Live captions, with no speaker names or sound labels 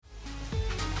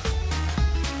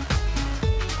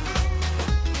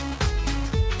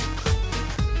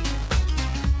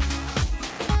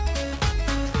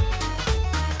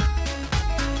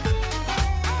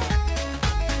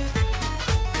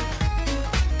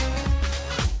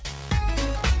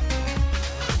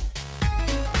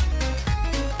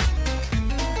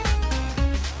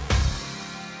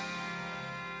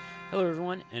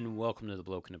and welcome to the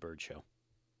Bloke and the Bird Show.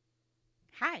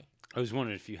 Hi. I was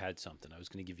wondering if you had something. I was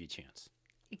going to give you a chance.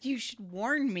 You should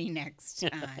warn me next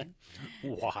time.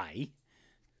 Why?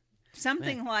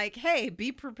 Something like, hey,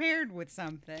 be prepared with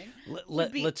something.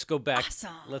 Let's go back.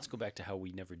 Awesome. Let's go back to how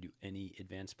we never do any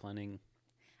advanced planning.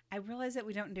 I realize that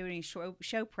we don't do any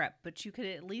show prep, but you could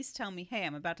at least tell me, hey,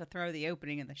 I'm about to throw the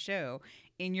opening of the show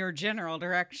in your general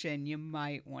direction. You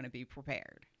might want to be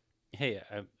prepared. Hey,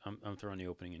 I'm throwing the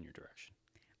opening in your direction.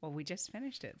 Well, we just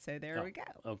finished it, so there we go.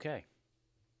 Okay.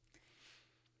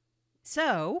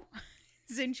 So,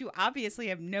 since you obviously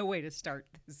have no way to start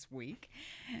this week,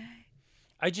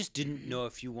 I just didn't know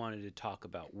if you wanted to talk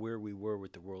about where we were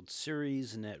with the World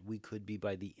Series and that we could be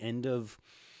by the end of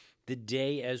the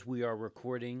day as we are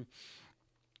recording,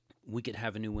 we could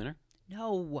have a new winner.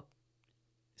 No.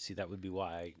 See, that would be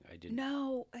why I didn't.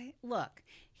 No. Look,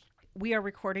 we are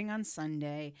recording on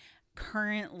Sunday.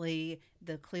 Currently,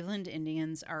 the Cleveland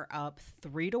Indians are up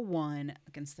 3-1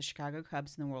 against the Chicago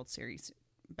Cubs in the World Series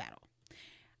battle.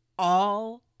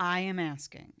 All I am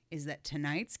asking is that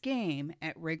tonight's game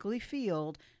at Wrigley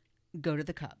Field go to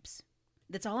the Cubs.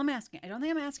 That's all I'm asking. I don't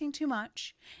think I'm asking too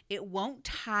much. It won't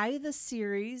tie the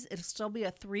series. It'll still be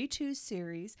a 3-2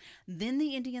 series. Then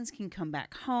the Indians can come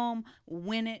back home,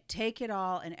 win it, take it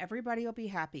all, and everybody will be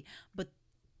happy. But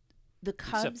the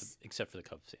Cubs... Except for the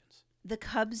Cubs fans. The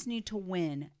Cubs need to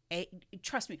win.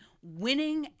 Trust me,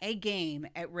 winning a game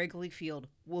at Wrigley Field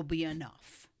will be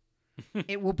enough.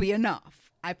 It will be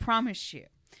enough. I promise you.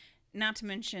 Not to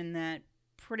mention that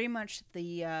pretty much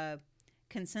the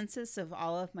consensus of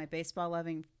all of my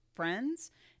baseball-loving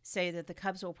friends say that the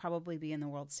Cubs will probably be in the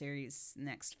World Series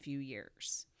next few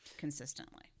years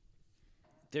consistently.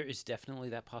 There is definitely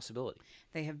that possibility.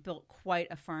 They have built quite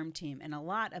a farm team, and a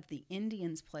lot of the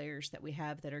Indians players that we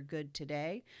have that are good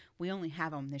today, we only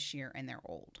have them this year, and they're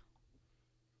old.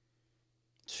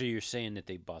 So you're saying that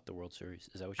they bought the World Series?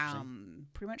 Is that what you're saying?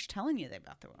 Pretty much telling you they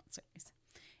bought the World Series.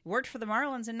 It worked for the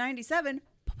Marlins in '97.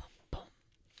 Boom, boom,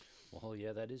 boom. Well,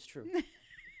 yeah, that is true.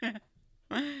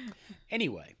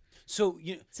 Anyway, so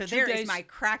there is my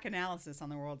crack analysis on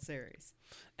the World Series.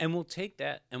 And we'll take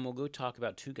that and we'll go talk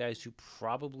about two guys who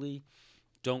probably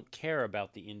don't care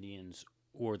about the Indians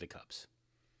or the Cubs.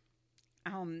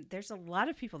 There's a lot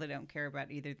of people that don't care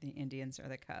about either the Indians or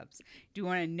the Cubs. Do you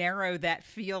want to narrow that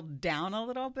field down a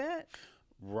little bit?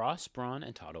 Ross Brawn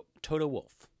and Toto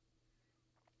Wolf.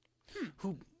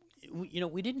 Who,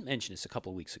 we didn't mention this a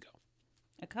couple of weeks ago.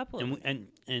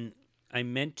 And I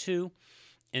meant to,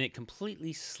 and it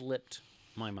completely slipped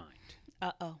my mind.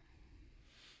 Uh-oh.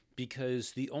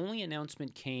 Because the only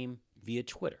announcement came via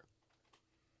Twitter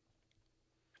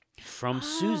from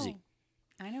Susie.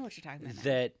 I know what you're talking about.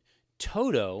 That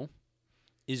Toto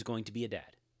is going to be a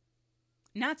dad.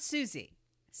 Not Susie.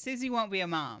 Susie won't be a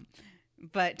mom,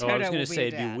 but Toto will be a dad. I was going to say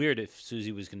it'd be weird if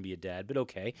Susie was going to be a dad, but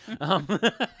okay.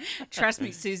 Trust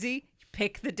me, Susie,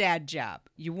 pick the dad job.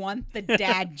 You want the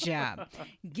dad job.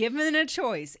 Given a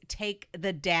choice, take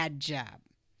the dad job.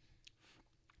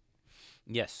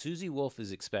 Yes, Susie Wolf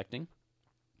is expecting,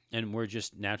 and we're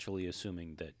just naturally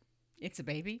assuming that... It's a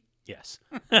baby? Yes.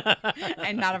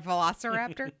 And not a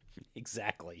velociraptor?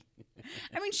 Exactly.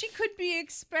 I mean, she could be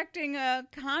expecting a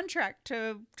contract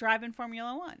to drive in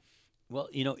Formula One. Well,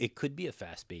 it could be a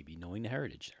fast baby, knowing the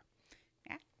heritage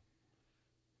there. Yeah.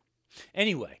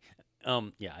 Anyway,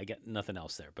 I got nothing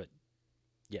else there, but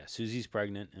yeah, Susie's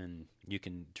pregnant, and you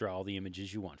can draw all the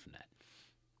images you want from that.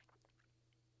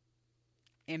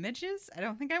 Images? I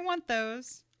don't think I want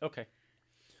those. Okay.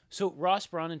 So Ross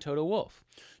Brawn and Toto Wolf.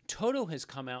 Toto has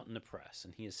come out in the press,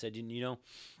 and he has said,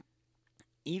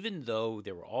 even though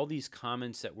there were all these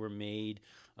comments that were made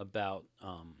about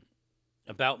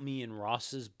me and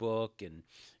Ross's book, and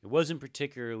it wasn't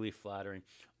particularly flattering,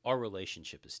 our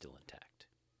relationship is still intact.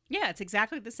 Yeah, it's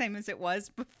exactly the same as it was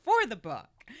before the book.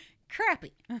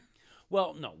 Crappy.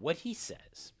 Well, no, what he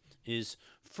says is,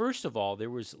 first of all, there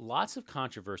was lots of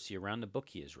controversy around the book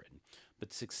he has written,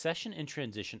 but succession and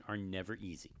transition are never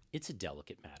easy. It's a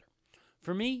delicate matter.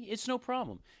 For me, it's no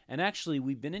problem. And actually,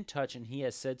 we've been in touch, and he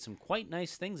has said some quite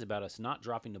nice things about us not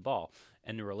dropping the ball,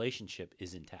 and the relationship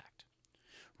is intact.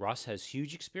 Ross has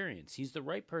huge experience. He's the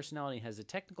right personality and has the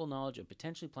technical knowledge of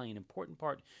potentially playing an important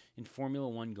part in Formula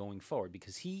One going forward,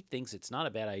 because he thinks it's not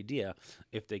a bad idea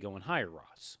if they go and hire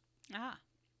Ross.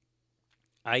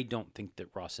 I don't think that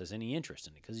Ross has any interest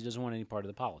in it because he doesn't want any part of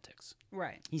the politics.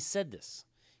 Right. He said this.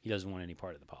 He doesn't want any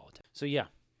part of the politics. So, yeah,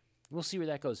 we'll see where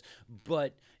that goes.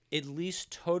 But at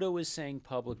least Toto is saying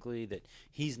publicly that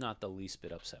he's not the least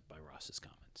bit upset by Ross's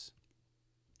comments.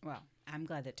 Well, I'm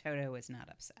glad that Toto is not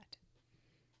upset.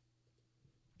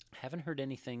 Haven't heard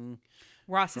anything.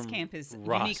 Ross's from camp is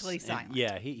Ross, uniquely and silent.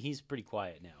 yeah, he's pretty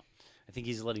quiet now. I think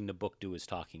he's letting the book do his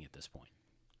talking at this point.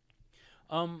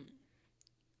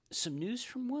 Some news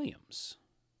from Williams.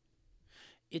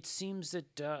 It seems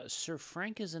that Sir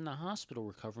Frank is in the hospital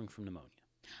recovering from pneumonia.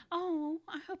 Oh,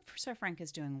 I hope Sir Frank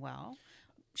is doing well.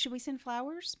 Should we send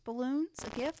flowers, balloons, a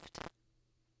gift?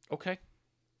 Okay.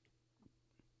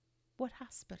 What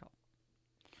hospital?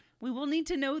 We will need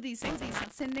to know these things. He's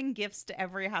not sending gifts to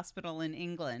every hospital in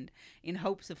England in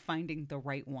hopes of finding the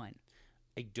right one.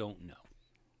 I don't know.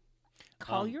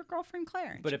 Call your girlfriend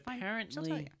Claire. And But she'll tell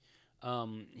apparently,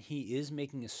 you. he is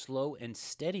making a slow and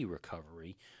steady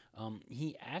recovery.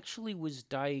 He actually was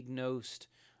diagnosed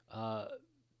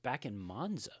back in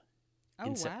Monza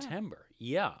in September.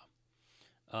 Yeah.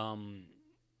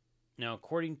 Now,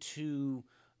 according to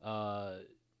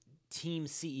team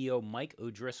CEO Mike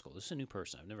O'Driscoll, this is a new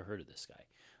person. I've never heard of this guy.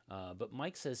 But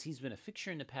Mike says he's been a fixture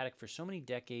in the paddock for so many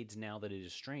decades now that it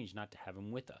is strange not to have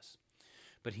him with us.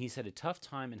 But he's had a tough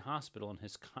time in hospital and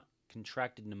has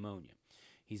contracted pneumonia.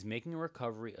 He's making a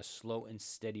recovery, a slow and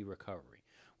steady recovery.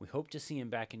 We hope to see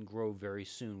him back in Grove very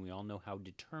soon. We all know how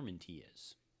determined he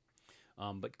is.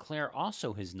 But Claire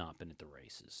also has not been at the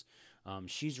races.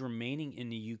 She's remaining in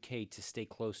the UK to stay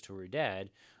close to her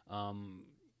dad.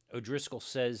 O'Driscoll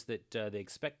says that they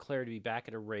expect Claire to be back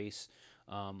at a race,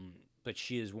 but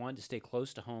she has wanted to stay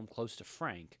close to home, close to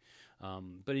Frank.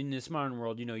 But in this modern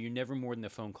world, you're never more than a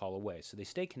phone call away. So they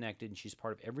stay connected, and she's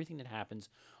part of everything that happens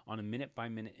on a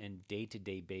minute-by-minute and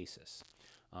day-to-day basis.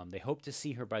 They hope to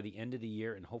see her by the end of the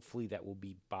year, and hopefully that will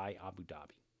be by Abu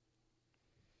Dhabi.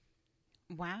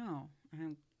 Wow.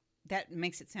 That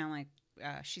makes it sound like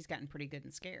she's gotten pretty good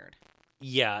and scared.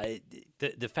 Yeah,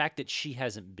 the fact that she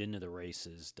hasn't been to the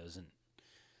races doesn't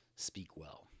speak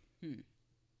well.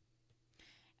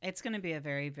 It's going to be a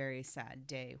very, very sad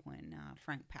day when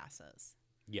Frank passes.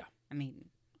 Yeah. I mean,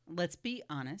 let's be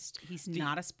honest. He's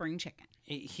not a spring chicken.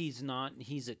 He's not.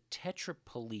 He's a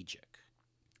tetraplegic.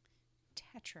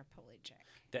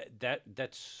 Tetraplegic.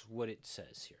 That's what it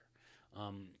says here.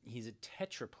 He's a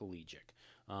tetraplegic.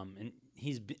 And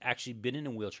he's actually been in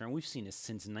a wheelchair, and we've seen this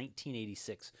since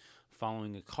 1986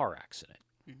 following a car accident.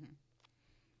 Mm-hmm.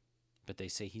 But they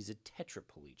say he's a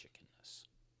tetraplegic in this.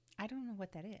 I don't know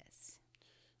what that is.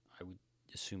 I would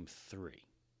assume 3.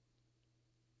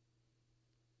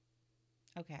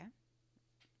 Okay.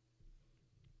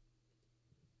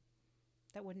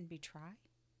 That wouldn't be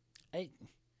try?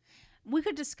 We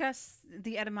could discuss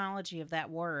the etymology of that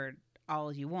word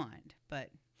all you want, but...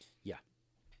 Yeah.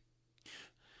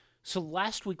 So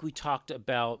last week we talked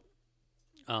about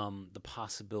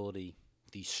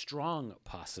the strong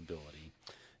possibility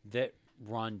that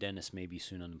Ron Dennis may be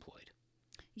soon unemployed.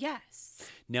 Yes.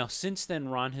 Now, since then,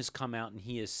 Ron has come out and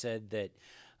he has said that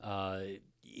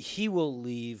he will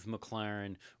leave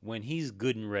McLaren when he's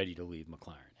good and ready to leave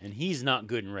McLaren. And he's not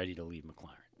good and ready to leave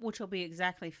McLaren. Which will be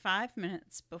exactly 5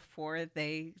 minutes before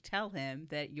they tell him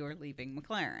that you're leaving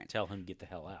McLaren. Tell him to get the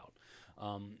hell out.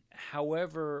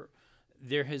 However,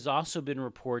 there has also been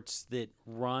reports that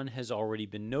Ron has already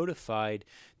been notified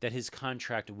that his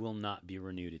contract will not be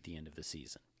renewed at the end of the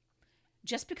season.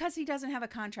 Just because he doesn't have a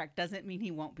contract doesn't mean he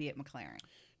won't be at McLaren.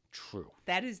 True.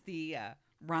 That is the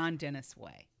Ron Dennis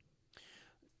way.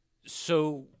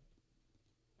 So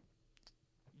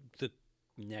the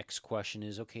next question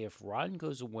is, okay, if Ron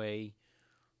goes away,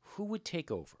 who would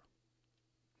take over?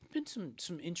 There's been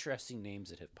some interesting names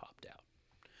that have popped out.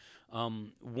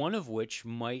 One of which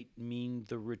might mean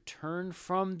the return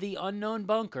from the unknown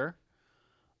bunker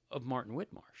of Martin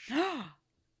Whitmarsh.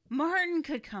 Martin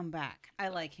could come back. I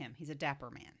like him. He's a dapper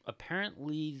man.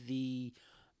 Apparently, the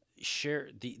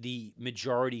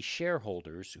majority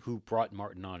shareholders who brought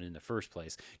Martin on in the first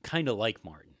place kind of like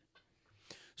Martin.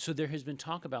 So there has been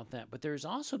talk about that, but there's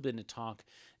also been a talk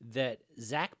that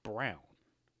Zach Brown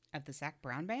of the Zach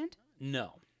Brown Band.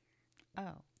 No. Oh,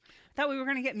 I thought we were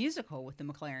going to get musical with the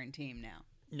McLaren team now.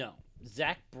 No,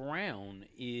 Zach Brown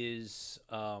is.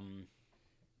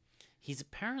 He's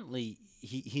apparently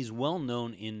he's well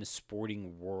known in the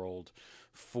sporting world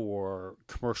for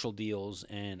commercial deals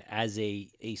and as a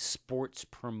sports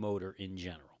promoter in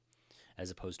general,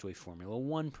 as opposed to a Formula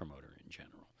One promoter in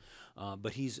general.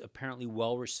 But he's apparently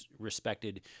well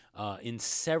respected in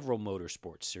several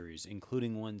motorsports series,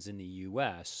 including ones in the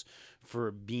U.S.,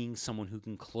 for being someone who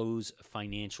can close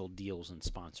financial deals and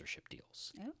sponsorship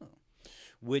deals. Oh.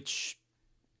 Which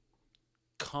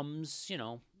comes,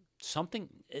 something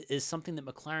that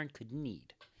McLaren could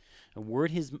need. And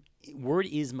word is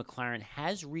McLaren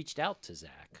has reached out to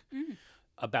Zach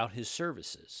about his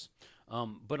services.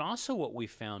 But also what we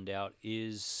found out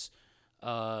is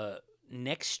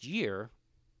next year,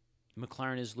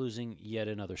 McLaren is losing yet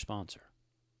another sponsor.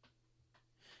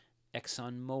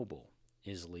 ExxonMobil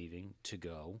is leaving to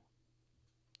go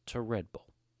to Red Bull.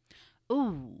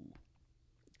 Ooh.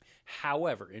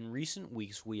 However, in recent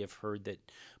weeks, we have heard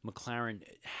that McLaren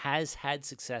has had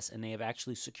success and they have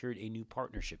actually secured a new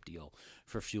partnership deal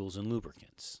for fuels and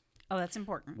lubricants. Oh, that's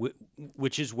important.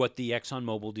 Which is what the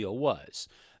ExxonMobil deal was.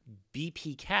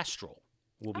 BP Castrol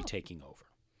will be taking over.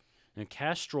 And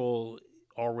Castrol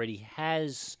already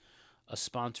has a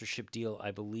sponsorship deal,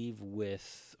 I believe,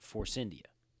 with Force India.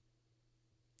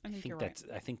 I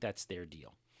think that's their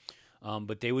deal.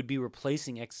 But they would be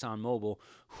replacing ExxonMobil,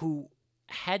 who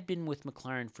had been with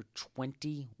McLaren for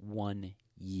 21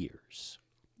 years.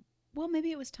 Well,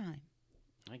 maybe it was time.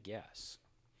 I guess.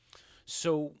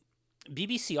 So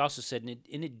BBC also said,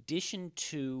 in addition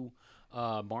to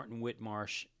Martin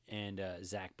Whitmarsh and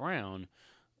Zach Brown,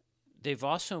 they've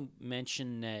also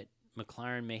mentioned that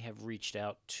McLaren may have reached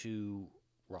out to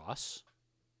Ross.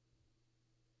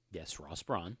 Yes, Ross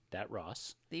Brawn, that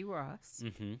Ross. The Ross.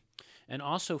 Mm-hmm. And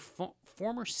also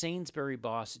former Sainsbury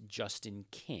boss Justin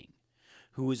King,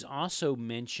 who was also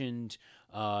mentioned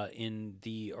in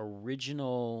the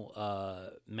original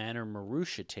Manor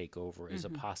Marussia takeover as a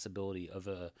possibility of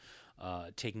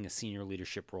taking a senior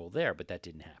leadership role there, but that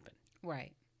didn't happen.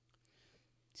 Right.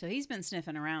 So he's been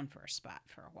sniffing around for a spot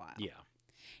for a while. Yeah.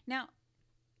 Now,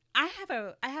 I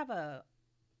have a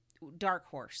dark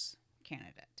horse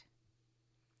candidate.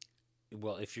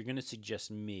 Well, if you're going to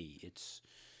suggest me, it's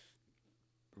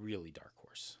really dark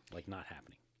horse, like not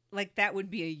happening. Like that would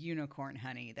be a unicorn,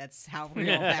 honey. That's how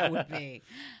real that would be.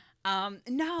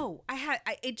 No,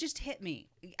 it just hit me.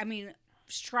 I mean,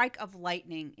 strike of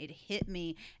lightning. It hit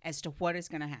me as to what is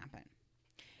going to happen.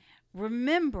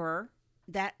 Remember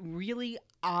that really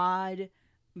odd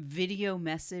video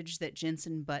message that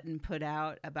Jenson Button put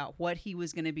out about what he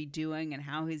was going to be doing and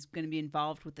how he's going to be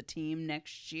involved with the team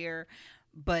next year?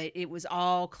 But it was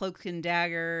all cloak and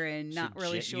dagger and not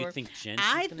really sure. You think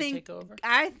Jensen's going to take over?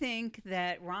 I think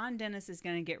that Ron Dennis is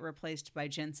going to get replaced by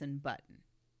Jenson Button.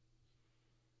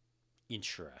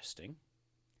 Interesting.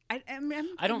 I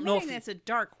don't know if that's a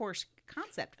dark horse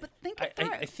concept, but think it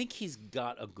through. I think he's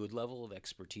got a good level of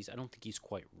expertise. I don't think he's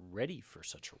quite ready for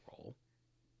such a role.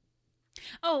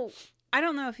 Oh, I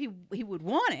don't know if he would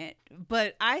want it,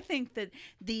 but I think that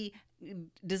the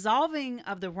dissolving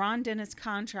of the Ron Dennis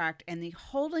contract and the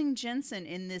holding Jensen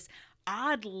in this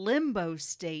odd limbo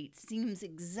state seems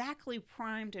exactly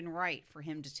primed and right for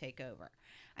him to take over.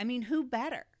 I mean, who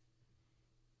better?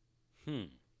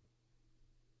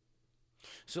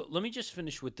 So let me just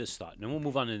finish with this thought, and then we'll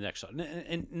move on to the next thought.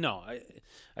 And no,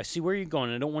 I see where you're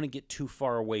going. I don't want to get too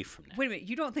far away from that. Wait a minute.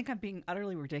 You don't think I'm being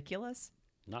utterly ridiculous?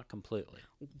 Not completely.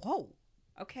 Whoa.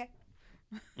 Okay.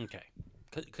 Okay.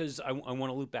 Because I want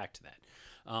to loop back to that.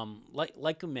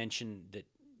 Like I mentioned, that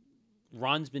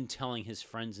Ron's been telling his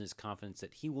friends and his confidants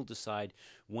that he will decide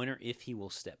when or if he will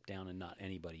step down and not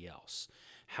anybody else.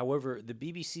 However, the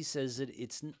BBC says that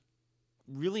it's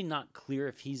really not clear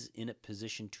if he's in a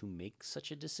position to make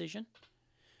such a decision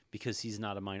because he's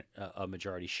not a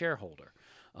majority shareholder.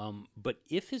 But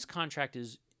if his contract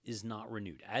is not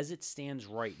renewed, as it stands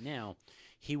right now,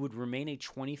 he would remain a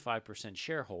 25%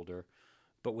 shareholder,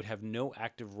 but would have no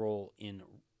active role in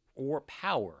or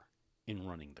power in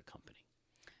running the company.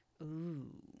 Ooh.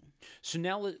 So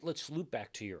now let's loop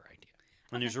back to your idea.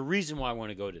 And there's a reason why I want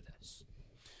to go to this.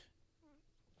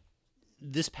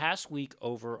 This past week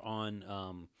over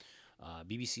on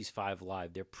BBC's 5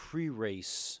 Live, their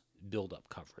pre-race build-up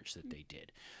coverage that they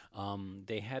did,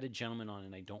 they had a gentleman on,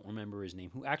 and I don't remember his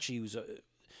name, who actually was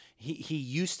he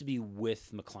used to be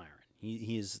with McLaren.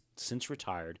 He is since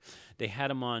retired. They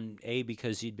had him on, A,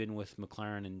 because he'd been with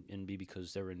McLaren, and B,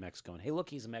 because they were in Mexico. And, hey,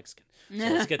 look, he's a Mexican. So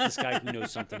let's get this guy who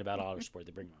knows something about autosport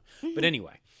to bring him on. But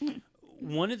anyway,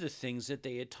 one of the things that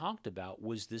they had talked about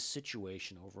was this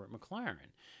situation over at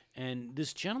McLaren. And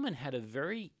this gentleman had a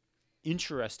very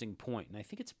interesting point, and I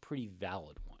think it's a pretty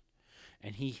valid one.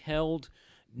 And he held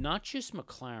not just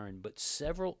McLaren, but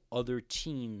several other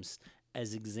teams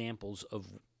as examples of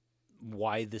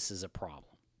why this is a problem.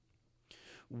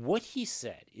 What he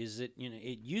said is that,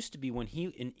 it used to be when he,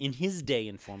 in his day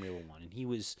in Formula One,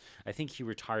 and I think he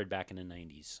retired back in the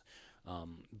 90s,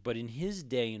 but in his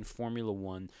day in Formula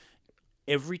One,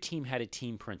 every team had a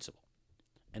team principal.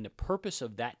 And the purpose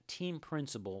of that team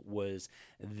principal was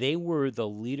they were the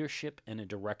leadership and a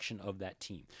direction of that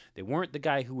team. They weren't the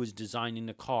guy who was designing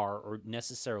the car or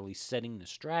necessarily setting the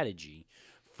strategy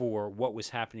for what was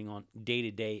happening on day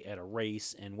to day at a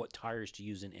race and what tires to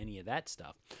use in any of that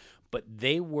stuff. But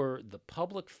they were the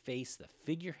public face, the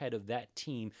figurehead of that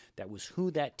team. That was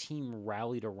who that team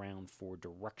rallied around for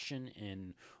direction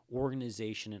and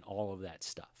organization and all of that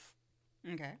stuff.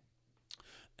 Okay.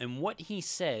 And what he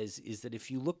says is that if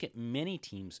you look at many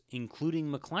teams, including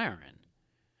McLaren,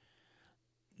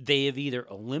 they have either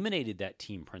eliminated that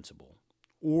team principle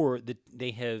or that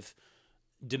they have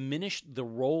diminished the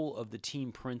role of the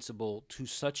team principal to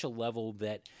such a level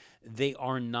that they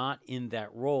are not in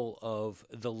that role of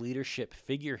the leadership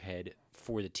figurehead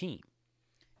for the team.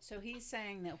 So he's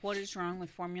saying that what is wrong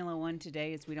with Formula One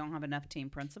today is we don't have enough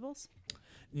team principals?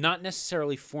 Not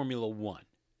necessarily Formula One.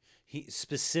 He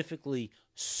specifically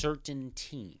certain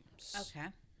teams. Okay.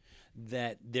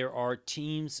 That there are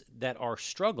teams that are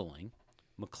struggling,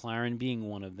 McLaren being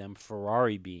one of them,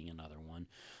 Ferrari being another one,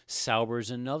 Sauber's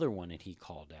another one that he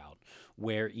called out,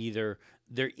 where either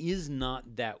there is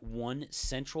not that one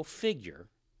central figure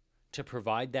to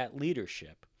provide that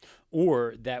leadership,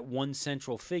 or that one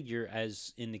central figure,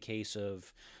 as in the case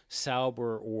of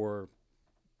Sauber or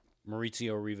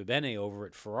Maurizio Arrivabene over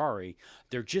at Ferrari,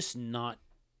 they're just not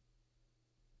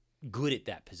good at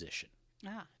that position.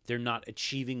 Ah. They're not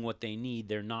achieving what they need.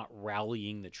 They're not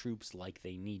rallying the troops like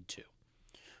they need to.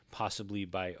 Possibly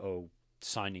by,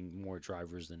 signing more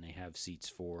drivers than they have seats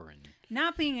for. And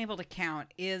not being able to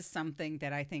count is something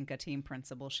that I think a team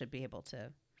principal should be able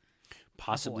to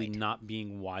possibly avoid. Not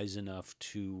being wise enough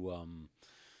to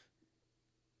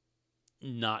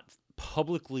not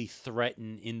publicly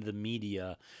threaten in the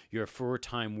media your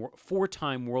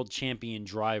four-time world champion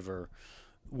driver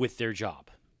with their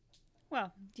job.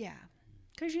 Well, yeah.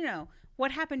 Because,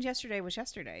 what happened yesterday was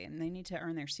yesterday, and they need to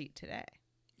earn their seat today.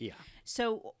 Yeah.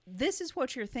 So this is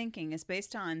what you're thinking is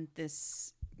based on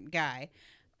this guy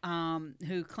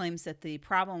who claims that the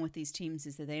problem with these teams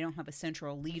is that they don't have a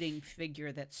central leading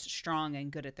figure that's strong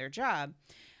and good at their job.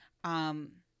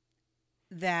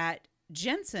 That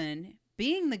Jensen,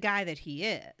 being the guy that he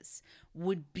is,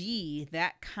 would be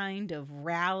that kind of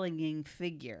rallying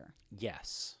figure.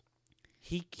 Yes.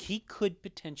 He could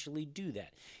potentially do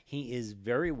that. He is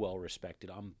very well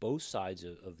respected on both sides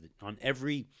on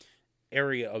every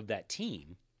area of that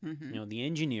team. Mm-hmm. The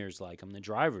engineers like him, the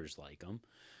drivers like him,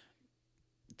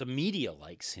 the media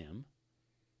likes him.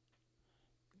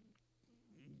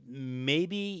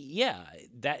 Maybe, yeah,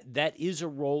 that is a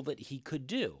role that he could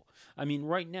do. I mean,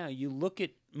 right now, you look at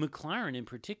McLaren in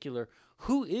particular,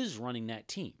 who is running that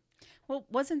team? Well,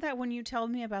 wasn't that when you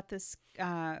told me about this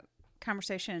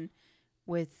conversation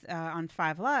with on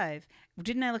 5 Live?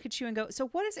 Didn't I look at you and go, so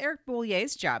what is Eric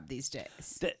Boulier's job these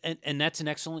days? And that's an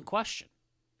excellent question.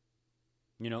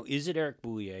 Is it Eric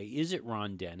Boulier? Is it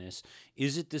Ron Dennis?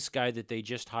 Is it this guy that they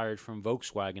just hired from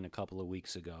Volkswagen a couple of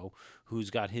weeks ago who's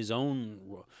got his own...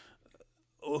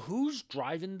 Who's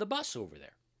driving the bus over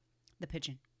there? The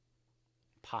pigeon.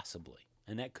 Possibly.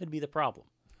 And that could be the problem.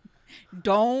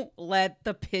 Don't let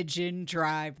the pigeon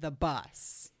drive the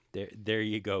bus. There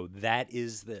you go. That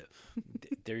is the...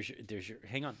 There's your...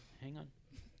 Hang on. Hang on.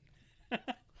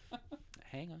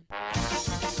 Hey,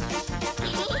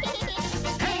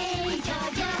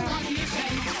 Georgia, what do you say?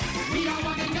 We don't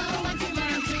want to know what you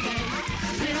learned today.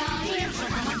 We're all here, so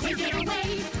come on, take it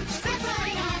away. Step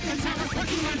right up and tell us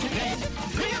what you learned today.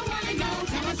 We don't want to know,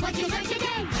 tell us what you learned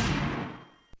today.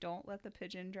 Don't let the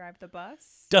pigeon drive the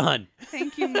bus. Done.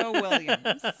 Thank you, Mo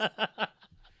Williams.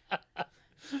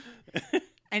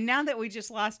 And now that we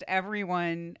just lost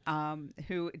everyone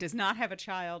who does not have a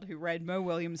child who read Mo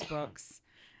Williams books,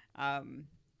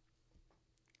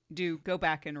 do go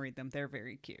back and read them. They're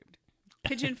very cute.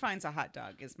 Pigeon Finds a Hot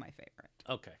Dog is my favorite.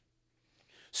 Okay.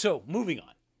 So, moving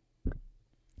on.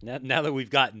 Now that we've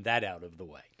gotten that out of the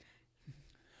way.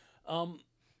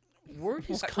 Word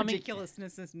is coming...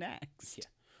 ridiculousness is next?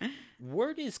 Yeah.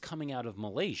 Word is coming out of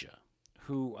Malaysia,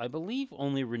 who I believe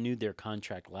only renewed their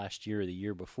contract last year or the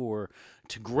year before,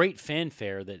 to great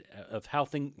fanfare of how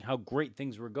great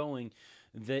things were going,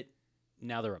 that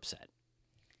now they're upset.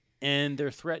 And they're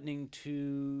threatening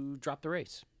to drop the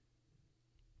race.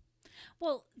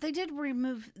 Well, they did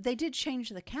change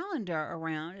the calendar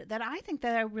around that. I think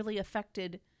that really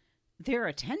affected their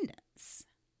attendance.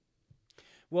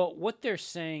 Well, what they're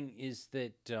saying is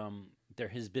that there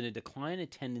has been a decline in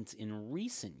attendance in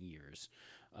recent years.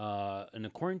 And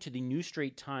according to the New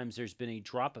Straits Times, there's been a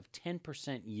drop of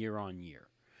 10% year on year.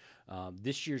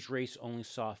 This year's race only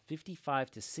saw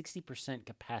 55 to 60%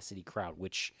 capacity crowd,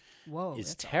 which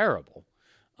is terrible.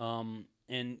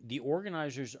 And the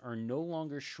organizers are no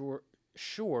longer sure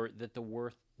that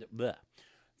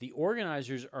the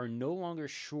organizers are no longer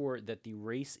sure that the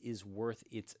race is worth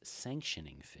its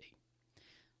sanctioning fee.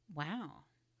 Wow.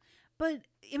 But,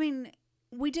 I mean,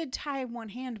 we did tie one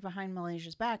hand behind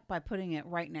Malaysia's back by putting it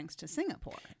right next to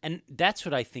Singapore. And that's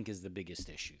what I think is the biggest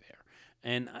issue there.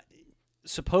 And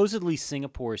supposedly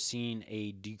Singapore is seeing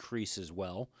a decrease as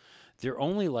well. They're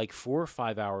only like 4 or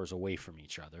 5 hours away from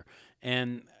each other.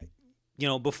 And,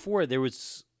 before there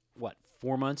was,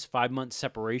 4 months, 5 months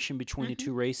separation between the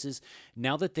two races.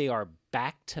 Now that they are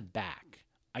back to back,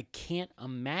 I can't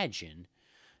imagine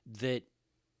that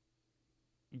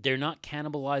they're not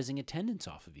cannibalizing attendance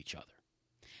off of each other.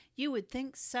 You would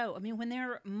think so. I mean, when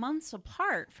they're months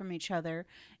apart from each other,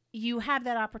 you have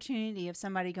that opportunity of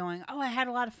somebody going, oh, I had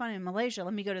a lot of fun in Malaysia.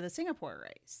 Let me go to the Singapore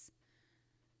race.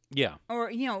 Yeah.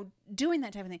 Or, doing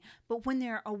that type of thing. But when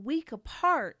they're a week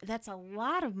apart, that's a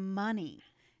lot of money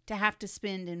to have to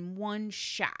spend in one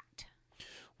shot.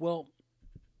 Well,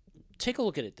 take a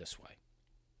look at it this way.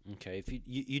 Okay, if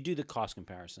you do the cost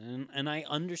comparison, and I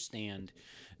understand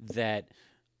that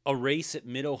a race at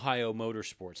Mid-Ohio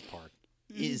Motorsports Park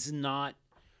is not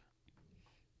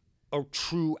a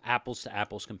true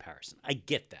apples-to-apples comparison. I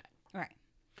get that. Right.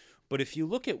 But if you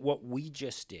look at what we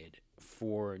just did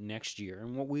for next year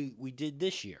and what we did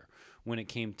this year when it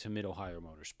came to Mid-Ohio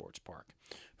Motorsports Park,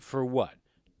 for what?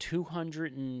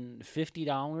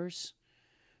 $250,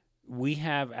 we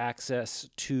have access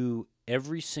to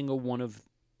every single one of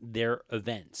their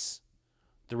events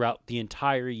throughout the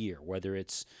entire year, whether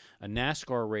it's a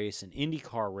NASCAR race, an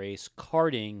IndyCar race,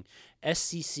 karting,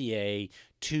 SCCA,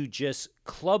 to just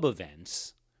club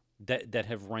events that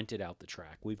have rented out the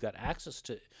track. We've got access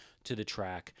to the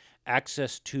track,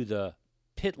 access to the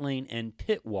pit lane and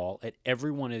pit wall at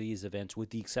every one of these events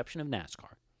with the exception of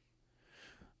NASCAR.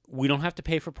 We don't have to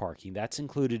pay for parking. That's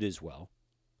included as well.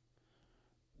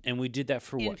 And we did that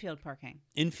for what? Infield parking.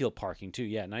 Infield parking, too.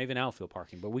 Yeah, not even outfield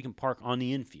parking, but we can park on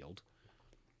the infield.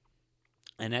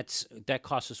 And that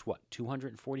costs us, what,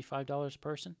 $245 a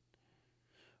person?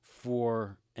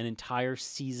 For an entire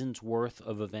season's worth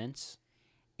of events?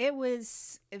 It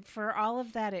was, for all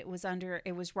of that, it was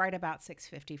right about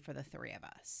 $650 for the three of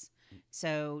us.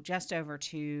 So just over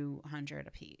 $200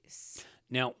 a piece.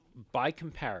 Now, by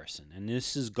comparison, and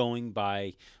this is going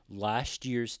by last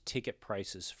year's ticket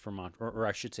prices for or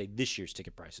I should say this year's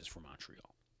ticket prices for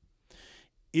Montreal.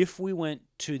 If we went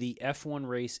to the F1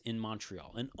 race in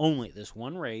Montreal, and only this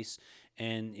one race,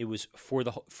 and it was for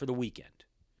the weekend,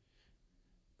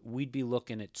 we'd be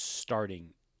looking at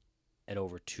starting at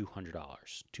over $200,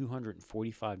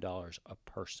 $245 a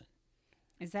person.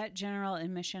 Is that general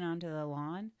admission onto the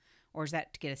lawn, or is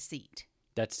that to get a seat?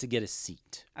 That's to get a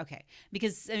seat. Okay,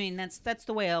 because I mean that's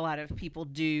the way a lot of people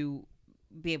do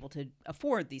be able to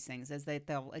afford these things, is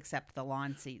they'll accept the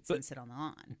lawn seats and sit on the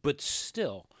lawn. But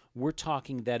still, we're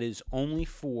talking that is only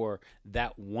for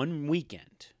that one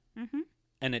weekend,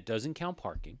 and it doesn't count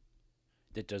parking,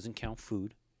 that doesn't count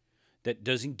food, that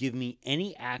doesn't give me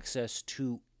any access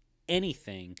to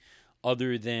anything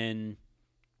other than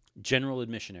general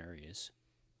admission areas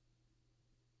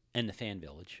and the fan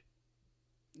village.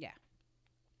 Yeah.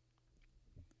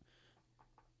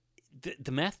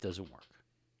 The math doesn't work.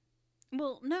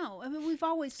 Well, no. I mean, we've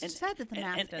always said that the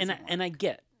math doesn't work. And I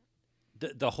get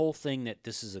the whole thing that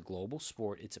this is a global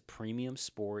sport. It's a premium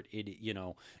sport.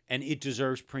 And it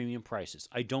deserves premium prices.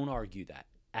 I don't argue that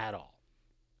at all.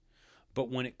 But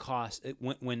when it costs,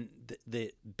 when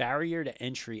the barrier to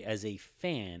entry as a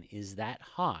fan is that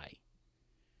high,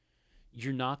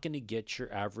 you're not going to get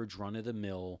your average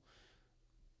run-of-the-mill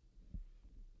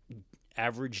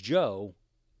average Joe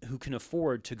who can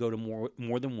afford to go to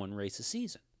more than one race a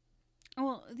season.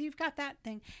 Well, you've got that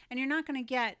thing, and you're not going to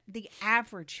get the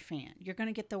average fan. You're going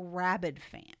to get the rabid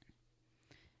fan.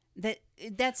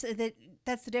 That's the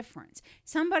difference.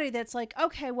 Somebody that's like,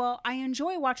 okay, well, I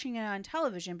enjoy watching it on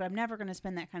television, but I'm never going to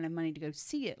spend that kind of money to go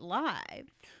see it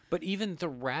live. But even the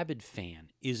rabid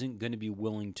fan isn't going to be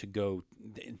willing to go.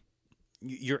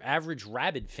 Your average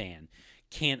rabid fan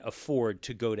can't afford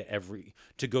to go to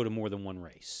more than one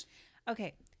race.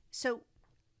 Okay, so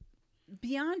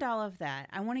beyond all of that,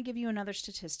 I want to give you another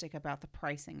statistic about the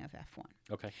pricing of F1.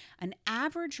 Okay. An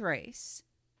average race,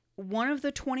 one of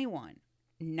the 21,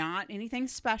 not anything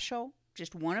special,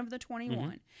 just one of the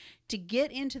 21, to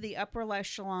get into the upper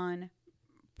echelon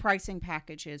pricing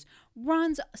packages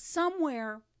runs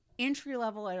somewhere entry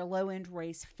level at a low end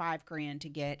race $5,000 to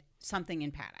get something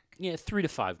in paddock. Yeah, $3,000 to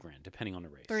 $5,000 depending on the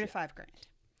race. $3,000 to $5,000.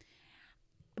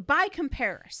 By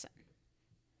comparison,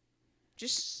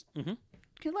 just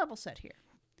level set here.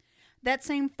 That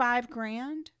same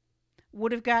 $5,000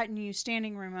 would have gotten you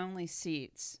standing room only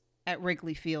seats at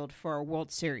Wrigley Field for a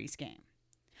World Series game.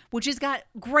 which has got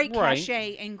great Right.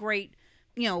 cachet and great,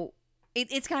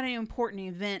 it's got an important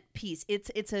event piece.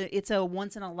 It's a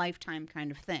once in a lifetime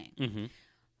kind of thing. Mm-hmm.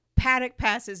 Paddock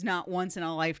Pass is not once in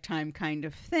a lifetime kind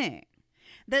of thing.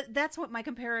 That's what my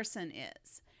comparison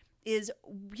is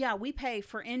we pay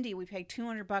for Indy, we pay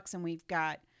 $200 and we've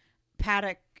got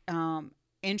paddock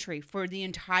entry for the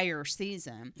entire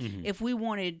season. Mm-hmm. If we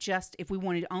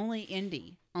wanted only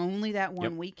Indy, only that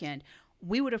one weekend,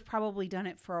 we would have probably done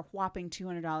it for a whopping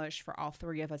 $200 for all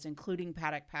three of us, including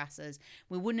paddock passes.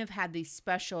 We wouldn't have had the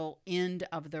special end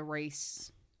of the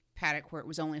race paddock where it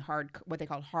was only what they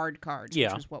called hard cards,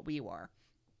 which was what we were.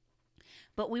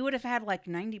 But we would have had like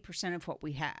 90% of what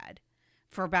we had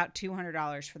for about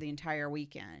 $200 for the entire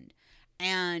weekend.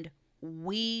 And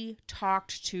we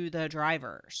talked to the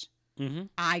drivers. Mm-hmm.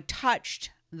 I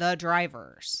touched the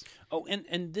drivers. Oh,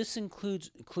 and this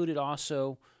included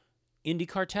also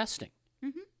IndyCar testing,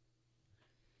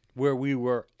 where we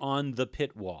were on the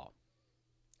pit wall.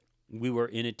 We were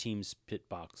in a team's pit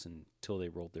box until they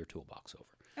rolled their toolbox over.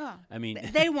 Oh, I mean,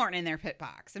 they weren't in their pit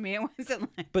box. I mean, it wasn't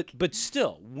like. But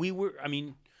still, we were. I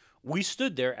mean, we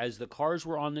stood there as the cars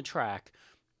were on the track,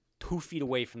 2 feet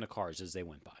away from the cars as they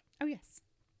went by. Oh yes.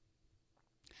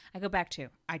 I go back to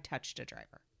I touched a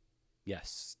driver.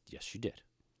 Yes, you did.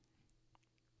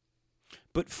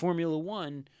 But Formula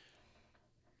One,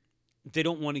 they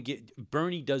don't want to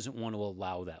Bernie doesn't want to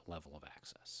allow that level of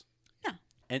access. No.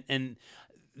 And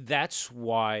that's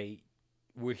why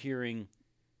we're hearing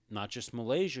not just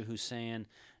Malaysia who's saying,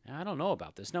 I don't know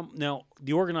about this. Now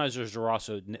the organizers are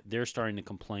also, they're starting to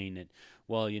complain that,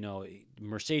 well,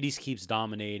 Mercedes keeps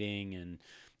dominating, and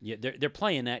they're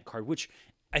playing that card, which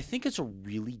I think is a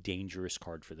really dangerous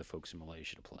card for the folks in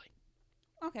Malaysia to play.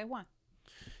 Okay, why?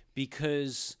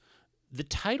 Because the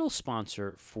title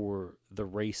sponsor for the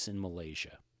race in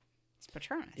Malaysia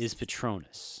is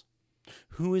Petronas,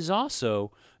 who is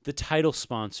also the title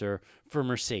sponsor for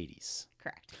Mercedes.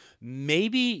 Correct.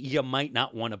 Maybe you might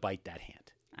not want to bite that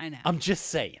hand. I know. I'm just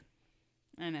saying.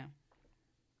 I know.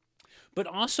 But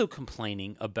also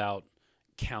complaining about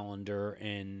calendar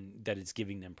and that it's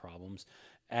giving them problems.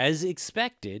 As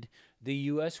expected, the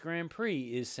U.S. Grand Prix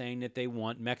is saying that they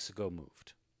want Mexico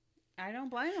moved. I don't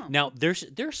blame them. Now, there's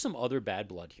some other bad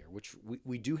blood here, which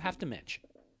we do have to mention.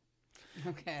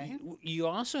 Okay. You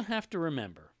also have to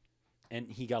remember,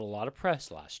 and he got a lot of press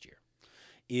last year,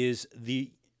 is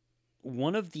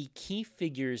one of the key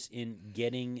figures in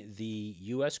getting the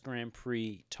U.S. Grand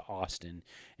Prix to Austin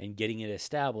and getting it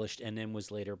established, and then was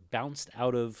later bounced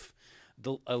out of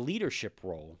a leadership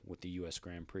role with the U.S.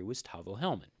 Grand Prix, was Tavo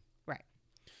Hellman. Right.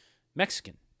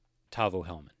 Mexican Tavo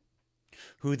Hellman,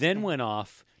 who then went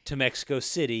off to Mexico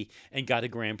City and got a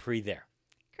Grand Prix there.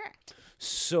 Correct.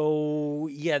 So,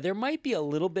 yeah, there might be a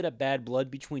little bit of bad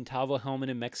blood between Tavo Hellman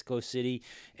in Mexico City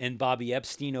and Bobby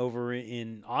Epstein over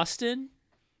in Austin,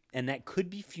 and that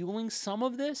could be fueling some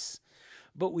of this.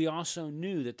 But we also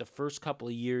knew that the first couple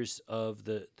of years of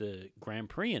the Grand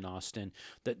Prix in Austin,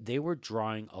 that they were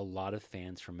drawing a lot of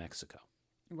fans from Mexico.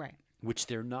 Right. Which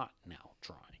they're not now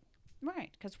drawing.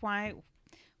 Right, because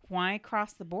why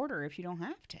cross the border if you don't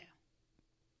have to?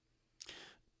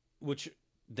 Which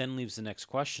then leaves the next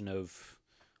question of,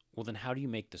 well, then how do you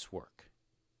make this work?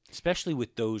 Especially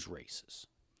with those races.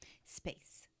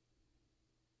 Space.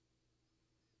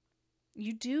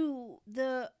 You do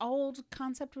the old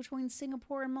concept between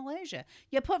Singapore and Malaysia.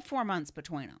 You put 4 months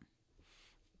between them.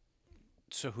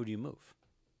 So who do you move?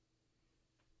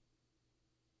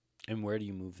 And where do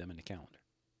you move them in the calendar?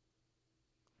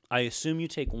 I assume you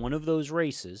take one of those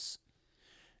races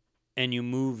and you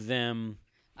move them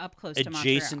Up close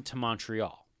adjacent to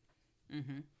Montreal.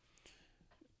 Mm-hmm.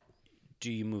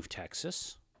 Do you move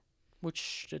Texas?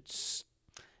 Which it's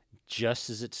just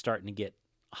as it's starting to get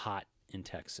hot in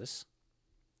Texas.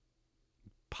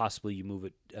 Possibly you move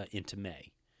it into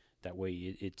May. That way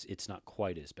it's not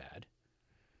quite as bad.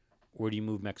 Or do you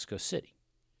move Mexico City?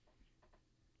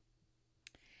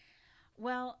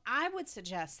 Well, I would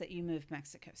suggest that you move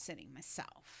Mexico City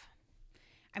myself.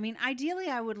 I mean, ideally,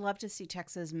 I would love to see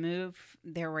Texas move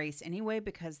their race anyway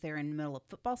because they're in the middle of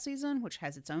football season, which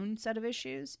has its own set of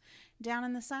issues down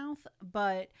in the South.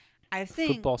 But I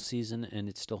think... Football season, and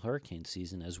it's still hurricane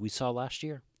season, as we saw last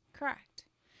year. Correct.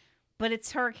 But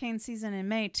it's hurricane season in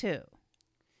May, too.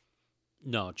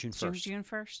 No, June 1st. June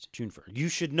 1st? June 1st. You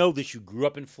should know this. You grew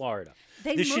up in Florida.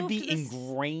 This should be moved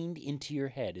ingrained into your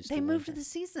head. They moved the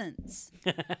seasons.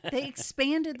 They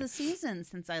expanded the seasons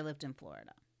since I lived in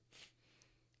Florida.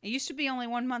 It used to be only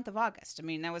 1 month of August. I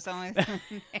mean, that was only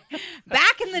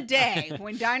back in the day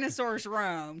when dinosaurs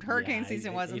roamed. Hurricane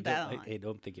season wasn't that long. I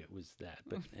don't think it was that,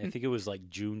 but I think it was like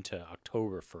June to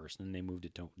October 1st, and they moved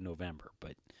it to November.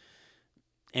 But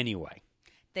anyway,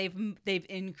 they've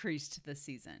increased the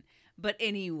season. But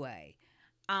anyway,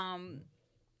 I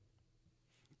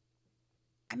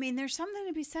mean, there's something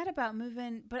to be said about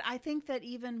moving, but I think that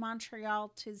even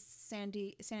Montreal to San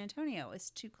Antonio is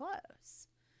too close.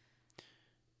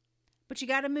 But you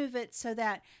got to move it so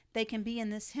that they can be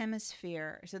in this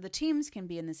hemisphere, so the teams can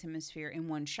be in this hemisphere in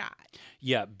one shot.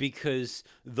 Yeah, because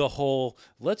the whole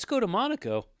let's go to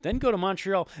Monaco, then go to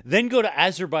Montreal, then go to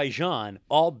Azerbaijan,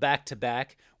 all back to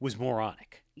back was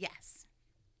moronic. Yes.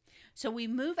 So we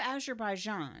move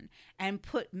Azerbaijan and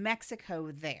put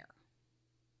Mexico there.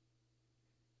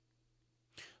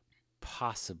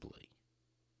 Possibly.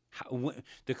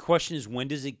 The question is, when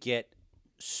does it get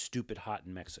stupid hot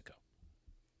in Mexico?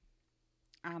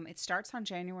 It starts on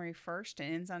January 1st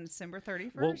and ends on December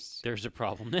 31st. Well, there's a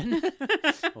problem then.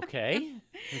 Okay.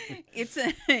 It's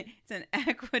an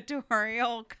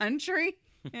equatorial country.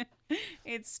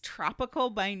 It's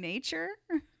tropical by nature.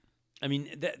 I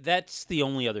mean, that's the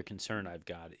only other concern I've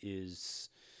got is,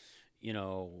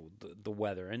 the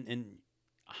weather. And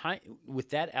high, with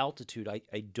that altitude,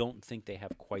 I don't think they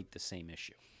have quite the same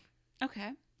issue.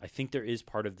 Okay. I think there is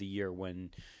part of the year when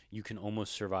you can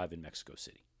almost survive in Mexico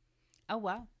City. Oh,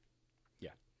 wow. Yeah.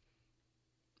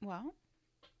 Well,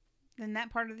 then that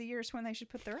part of the year is when they should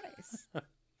put the race.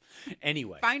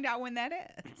 Anyway. Find out when that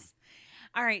is.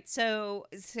 All right. So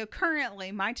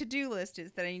currently my to-do list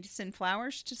is that I need to send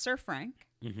flowers to Sir Frank.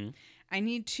 Mm-hmm. I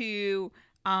need to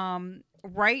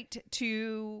write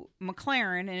to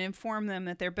McLaren and inform them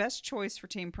that their best choice for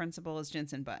team principal is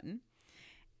Jenson Button.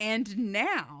 And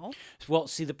now... Well,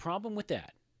 see, the problem with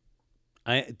that,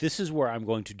 this is where I'm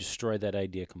going to destroy that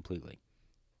idea completely.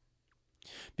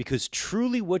 Because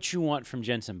truly what you want from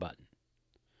Jenson Button,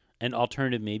 an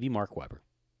alternative maybe Mark Webber,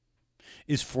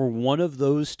 is for one of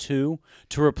those two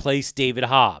to replace David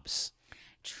Hobbs.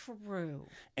 True.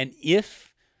 And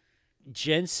if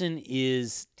Jenson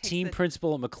is team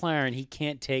principal at McLaren, he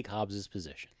can't take Hobbs'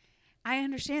 position. I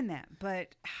understand that, but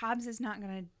Hobbs is not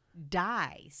going to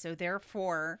die, so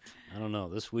therefore... I don't know.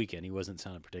 This weekend, he wasn't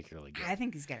sounding particularly good. I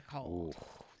think he's got a cold. Ooh.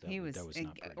 That was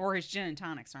not pretty. Or his gin and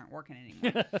tonics aren't working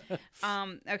anymore.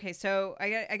 Okay, so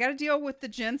I got to deal with the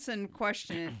Jenson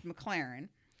question at McLaren,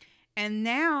 and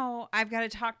now I've got to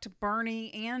talk to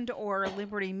Bernie and or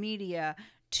Liberty Media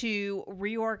to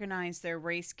reorganize their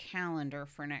race calendar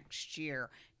for next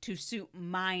year to suit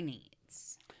my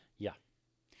needs. Yeah.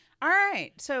 All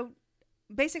right, so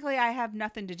basically I have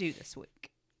nothing to do this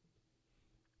week.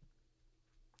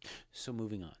 So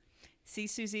moving on. See,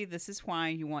 Susie, this is why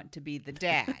you want to be the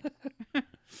dad.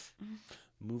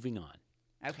 Moving on.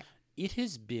 Okay. It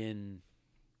has been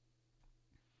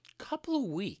a couple of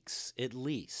weeks, at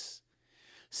least,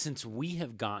 since we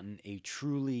have gotten a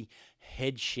truly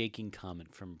head-shaking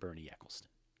comment from Bernie Eccleston.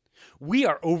 We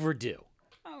are overdue.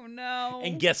 Oh, no.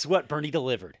 And guess what? Bernie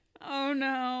delivered. Oh,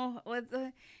 no.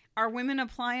 Are women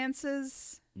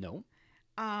appliances? No.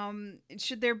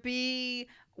 Should there be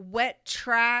wet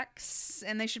tracks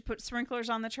and they should put sprinklers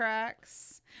on the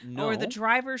tracks? No. Or the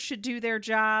drivers should do their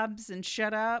jobs and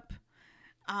shut up?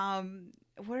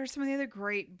 What are some of the other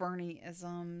great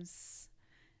Bernie-isms?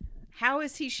 How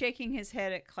is he shaking his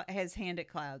head his hand at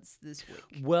clouds this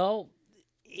week? Well,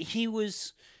 he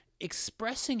was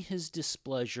expressing his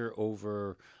displeasure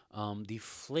over the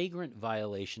flagrant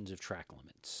violations of track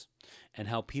limits and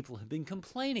how people have been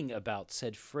complaining about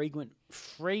said fragrant.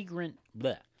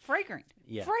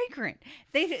 Yeah. Fragrant.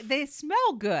 They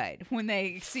smell good when they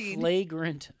exceed.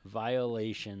 Flagrant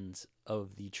violations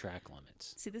of the track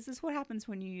limits. See, this is what happens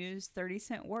when you use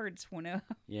 30-cent words.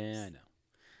 Yeah, I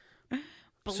know.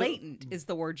 Blatant is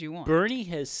the word you want. Bernie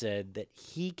has said that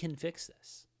he can fix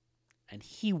this. And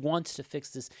he wants to fix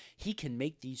this. He can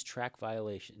make these track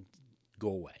violations go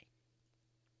away.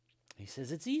 He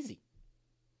says it's easy.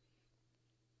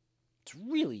 It's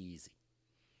really easy.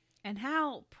 And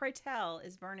how, pray tell,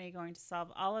 is Bernie going to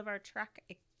solve all of our track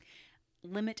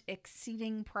limit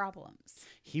exceeding problems?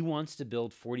 He wants to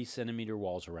build 40-centimeter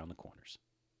walls around the corners.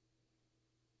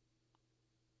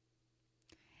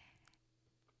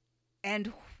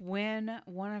 And when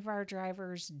one of our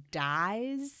drivers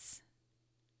dies?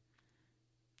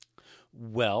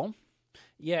 Well,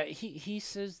 yeah, he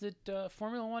says that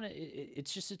Formula One,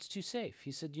 it's too safe.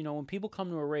 He said, when people come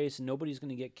to a race and nobody's going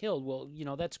to get killed, well,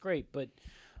 that's great, but...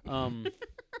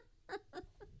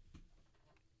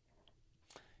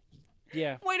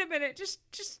 Yeah. Wait a minute.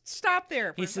 Just stop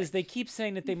there. He says they keep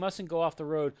saying that they mustn't go off the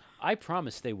road. I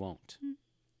promise they won't.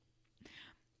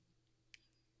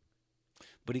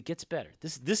 But it gets better.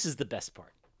 This is the best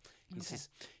part. He says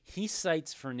he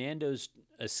cites Fernando's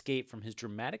escape from his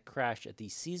dramatic crash at the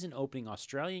season-opening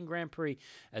Australian Grand Prix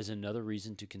as another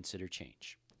reason to consider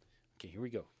change. Okay, here we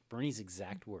go. Bernie's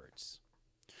exact words.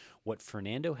 What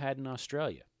Fernando had in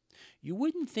Australia. You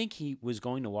wouldn't think he was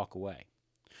going to walk away.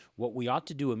 What we ought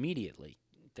to do immediately,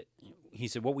 he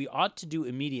said, what we ought to do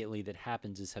immediately that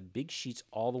happens is have big sheets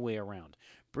all the way around.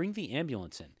 Bring the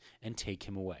ambulance in and take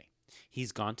him away.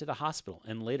 He's gone to the hospital,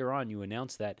 and later on you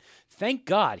announce that, thank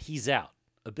God he's out.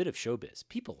 A bit of showbiz.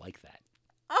 People like that.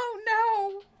 Oh,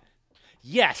 no.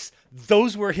 Yes,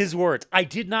 those were his words. I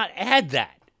did not add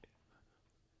that.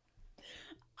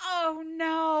 Oh,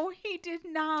 no. He did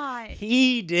not.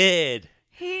 He did.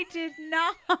 He did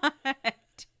not.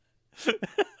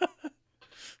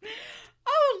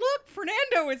 Oh, look.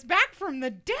 Fernando is back from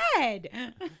the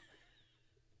dead.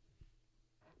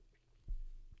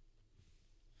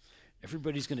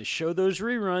 Everybody's going to show those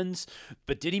reruns.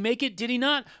 But did he make it? Did he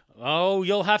not? Oh,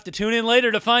 you'll have to tune in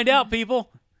later to find out,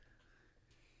 people.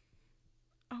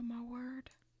 Oh, my word.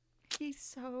 He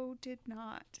so did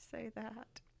not say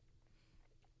that.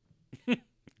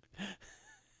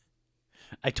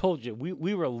 I told you,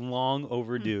 we were long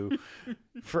overdue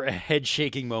for a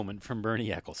head-shaking moment from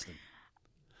Bernie Eccleston.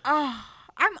 Oh,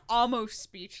 I'm almost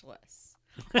speechless.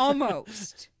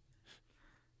 Almost.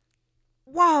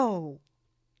 Whoa.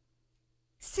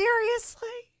 Seriously?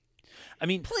 I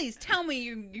mean, Please tell me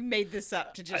you made this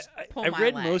up to just pull I my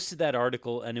read leg. most of that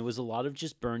article, and it was a lot of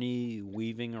just Bernie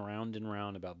weaving around and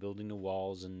around about building the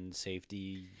walls and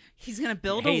safety. He's going to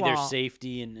build Hey, a wall. there's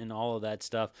safety and all of that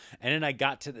stuff. And then I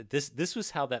got to this was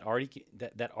how that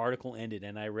article ended,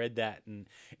 and I read that, and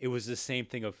it was the same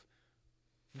thing of,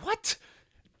 what?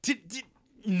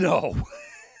 No.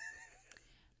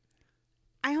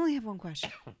 I only have one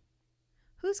question.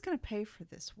 Who's going to pay for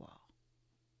this wall?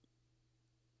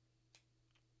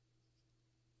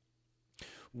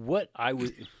 What I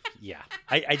would, yeah,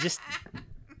 I just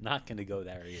not going to go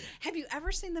there either. Have you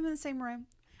ever seen them in the same room?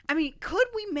 I mean, could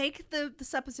we make the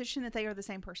supposition that they are the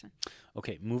same person?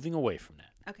 Okay, moving away from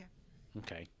that. Okay.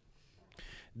 Okay.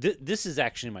 This is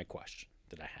actually my question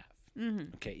that I have.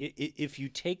 Mm-hmm. Okay, if you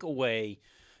take away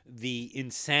the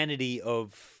insanity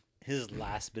of his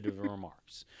last bit of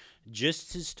remarks,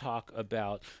 just his talk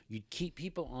about you'd keep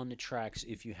people on the tracks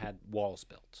if you had walls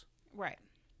built. Right.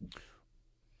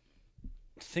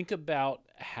 Think about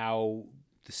how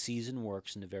the season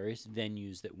works in the various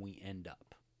venues that we end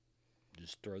up.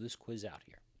 Just throw this quiz out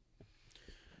here.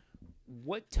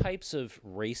 What types of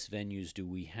race venues do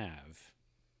we have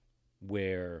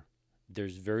where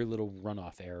there's very little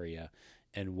runoff area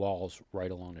and walls right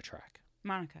along the track?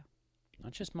 Monaco.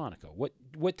 Not just Monaco.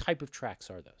 What type of tracks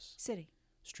are those? City.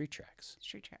 Street tracks.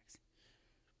 Street tracks.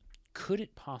 Could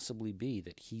it possibly be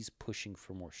that he's pushing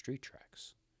for more street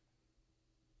tracks?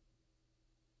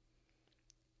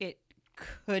 It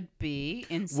could be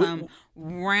in some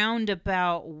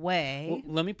roundabout way. Well,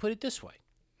 let me put it this way.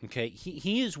 Okay,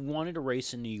 he has wanted a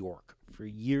race in New York for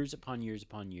years upon years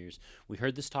upon years. We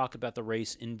heard this talk about the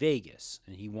race in Vegas,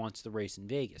 and he wants the race in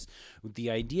Vegas. With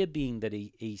the idea being that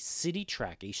a city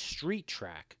track, a street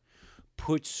track,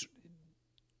 puts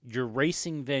your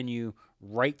racing venue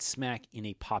right smack in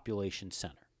a population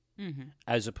center,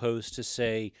 as opposed to,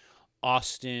 say,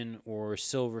 Austin or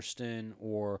Silverstone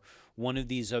or one of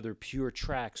these other pure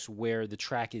tracks where the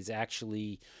track is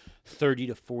actually 30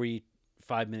 to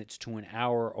 45 minutes to an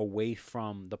hour away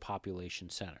from the population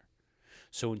center.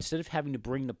 So instead of having to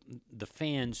bring the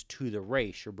fans to the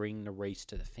race, you're bringing the race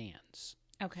to the fans.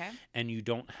 Okay. And you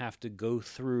don't have to go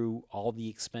through all the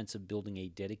expense of building a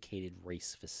dedicated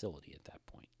race facility at that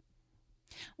point.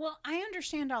 Well, I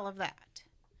understand all of that.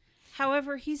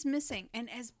 However, he's missing, and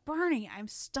as Bernie, I'm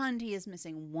stunned he is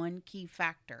missing one key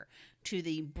factor to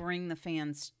the bring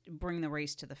the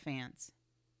race to the fans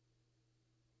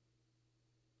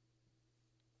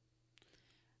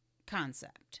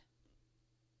concept.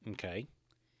 Okay.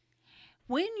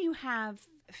 When you have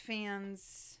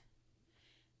fans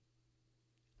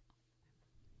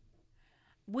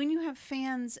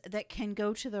that can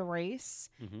go to the race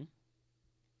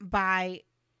by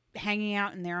hanging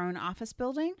out in their own office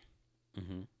building,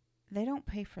 they don't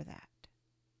pay for that.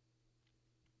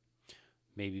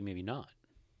 Maybe, maybe not.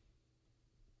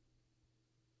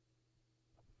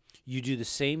 You do the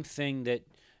same thing that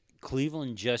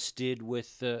Cleveland just did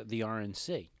with the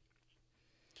RNC.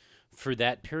 For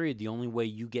that period, the only way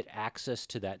you get access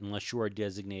to that, unless you are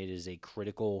designated as a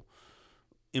critical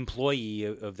employee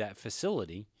of that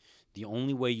facility, The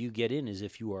only way you get in is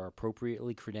if you are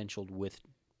appropriately credentialed with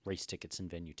race tickets and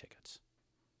venue tickets.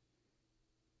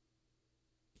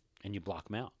 And you block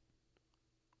them out.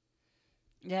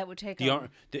 Yeah, it would take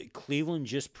Cleveland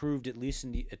just proved, at least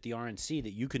at the RNC,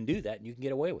 that you can do that and you can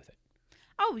get away with it.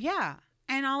 Oh, yeah.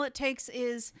 And all it takes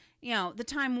is, the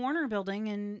Time Warner building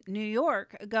in New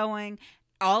York going,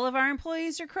 all of our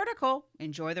employees are critical.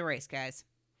 Enjoy the race, guys.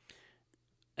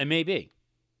 It may be.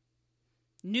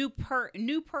 New perk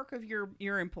of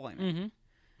your employment. Mm-hmm.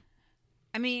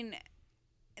 I mean,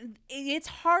 it's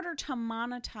harder to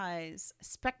monetize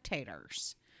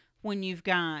spectators when you've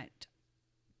got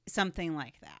something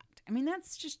like that. I mean,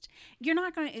 that's just, you're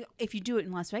not going to, if you do it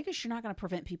in Las Vegas, you're not going to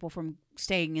prevent people from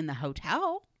staying in the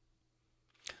hotel.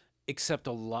 Except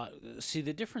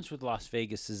the difference with Las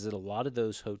Vegas is that a lot of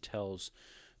those hotels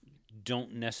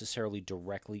don't necessarily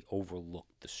directly overlook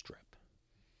the Strip.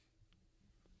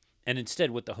 And instead,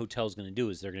 what the hotel's going to do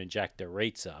is they're going to jack their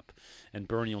rates up, and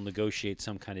Bernie will negotiate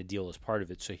some kind of deal as part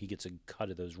of it so he gets a cut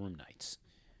of those room nights.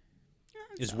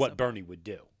 Is what Bernie would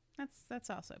do. That's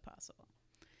also possible.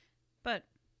 But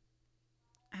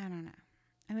I don't know.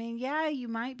 I mean, yeah, you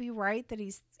might be right that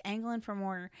he's angling for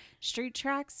more street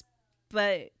tracks,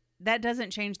 but that doesn't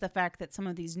change the fact that some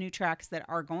of these new tracks that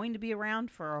are going to be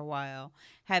around for a while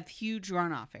have huge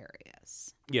runoff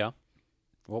areas. Yeah.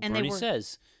 Well, And Bernie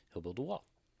says he'll build a wall.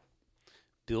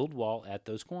 Build wall at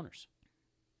those corners.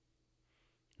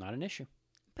 Not an issue.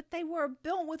 But they were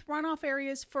built with runoff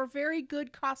areas for very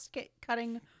good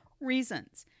cost-cutting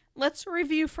reasons. Let's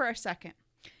review for a second.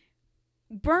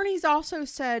 Bernie's also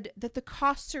said that the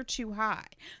costs are too high,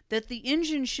 that the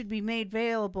engine should be made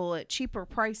available at cheaper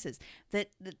prices,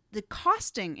 that the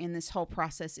costing in this whole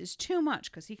process is too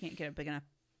much because he can't get a big enough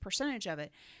percentage of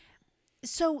it.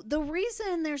 So the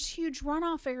reason there's huge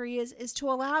runoff areas is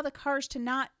to allow the cars to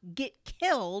not get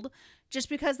killed just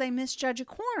because they misjudge a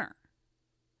corner.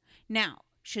 Now,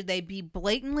 should they be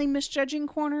blatantly misjudging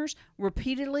corners,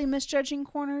 repeatedly misjudging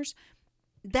corners?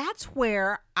 That's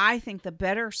where I think the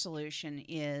better solution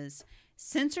is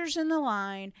sensors in the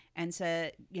line and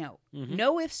say,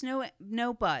 no ifs,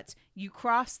 no buts. You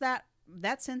cross that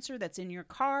sensor that's in your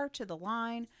car to the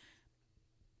line,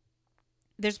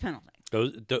 there's a penalty.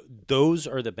 Those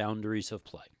are the boundaries of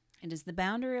play. It is the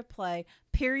boundary of play,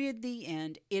 period, the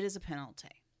end. It is a penalty.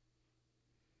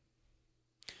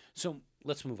 So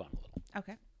let's move on a little.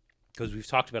 Okay. Because we've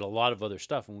talked about a lot of other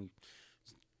stuff, and we've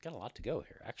got a lot to go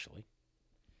here, actually.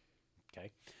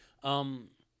 Okay.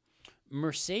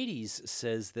 Mercedes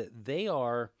says that they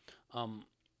are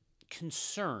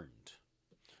concerned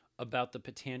about the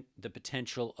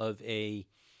potential of a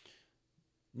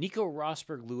Nico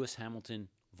Rosberg, Lewis Hamilton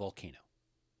volcano.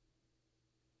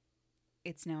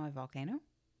 It's now a volcano?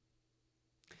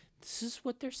 This is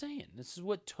what they're saying. This is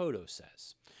what Toto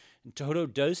says. And Toto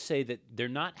does say that they're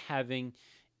not having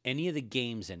any of the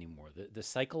games anymore. The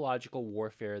psychological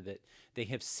warfare that they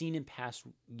have seen in past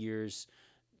years,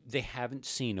 they haven't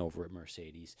seen over at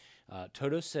Mercedes.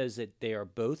 Toto says that they are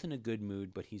both in a good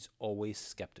mood, but he's always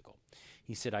skeptical.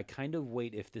 He said, I kind of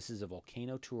wait if this is a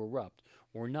volcano to erupt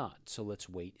or not, so let's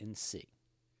wait and see.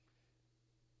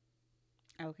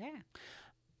 Okay.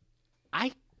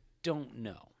 I don't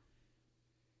know.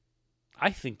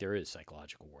 I think there is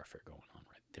psychological warfare going on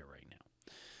right there right now.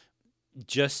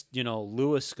 Just,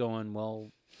 Lewis going,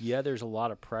 well, yeah, there's a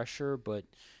lot of pressure, but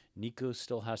Nico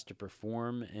still has to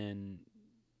perform, and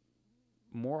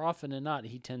more often than not,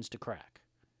 he tends to crack.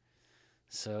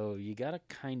 So you got to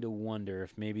kind of wonder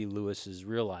if maybe Lewis is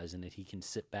realizing that he can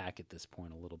sit back at this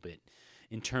point a little bit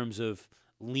in terms of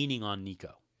leaning on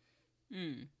Nico.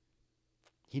 Mm.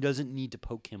 He doesn't need to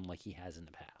poke him like he has in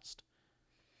the past.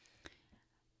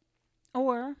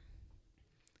 Or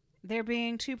they're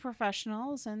being two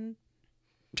professionals and...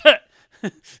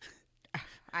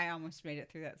 I almost made it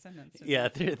through that sentence. Yeah,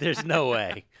 there's no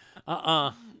way.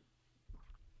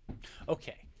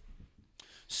 Okay.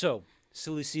 So,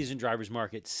 silly season drivers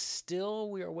market. Still,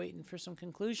 we are waiting for some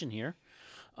conclusion here.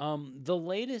 The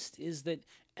latest is that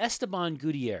Esteban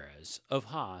Gutierrez of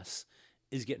Haas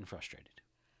is getting frustrated.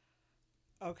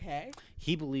 Okay.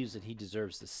 He believes that he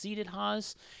deserves the seat at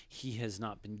Haas. He has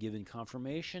not been given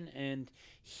confirmation, and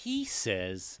he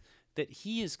says that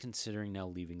he is considering now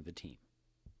leaving the team.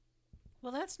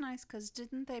 Well, that's nice, because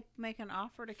didn't they make an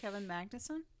offer to Kevin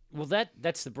Magnussen? Well,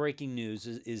 that's the breaking news,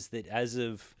 is that as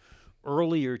of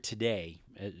earlier today,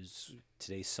 as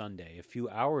today's Sunday, a few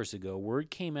hours ago,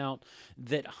 word came out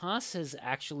that Haas has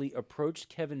actually approached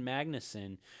Kevin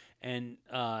Magnussen and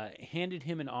handed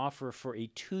him an offer for a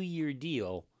 2-year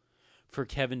deal for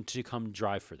Kevin to come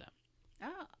drive for them.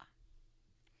 Ah.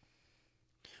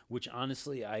 Which,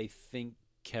 honestly, I think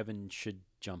Kevin should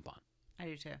jump on. I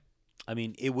do too. I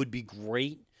mean, it would be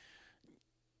great.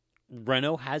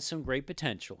 Renault has some great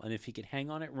potential, and if he could hang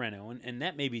on at Renault, and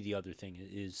that may be the other thing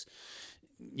is,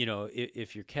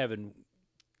 if you're Kevin,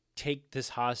 take this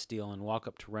Haas deal and walk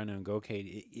up to Renault and go,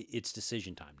 okay, it's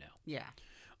decision time now. Yeah.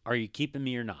 Are you keeping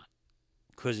me or not?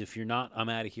 Because if you're not, I'm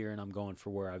out of here and I'm going for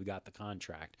where I've got the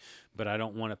contract. But I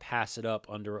don't want to pass it up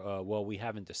under, well, we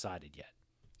haven't decided yet.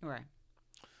 Right.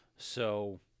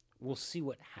 So we'll see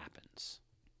what happens.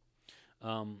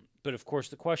 But, of course,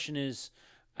 the question is,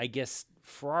 I guess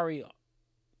Ferrari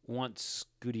wants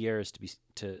Gutierrez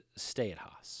to stay at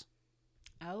Haas.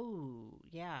 Oh,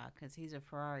 yeah, because he's a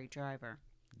Ferrari driver.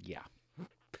 Yeah.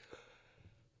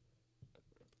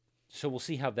 So we'll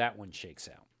see how that one shakes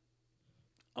out.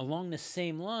 Along the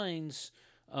same lines,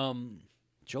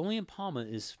 Jolyon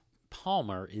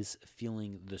Palmer is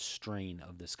feeling the strain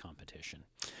of this competition.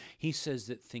 He says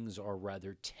that things are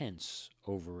rather tense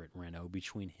over at Renault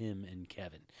between him and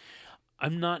Kevin.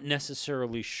 I'm not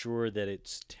necessarily sure that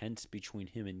it's tense between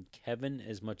him and Kevin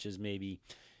as much as maybe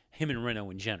him and Renault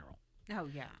in general. Oh,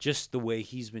 yeah. Just the way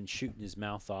he's been shooting his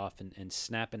mouth off and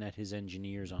snapping at his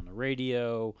engineers on the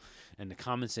radio, and the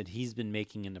comments that he's been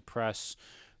making in the press,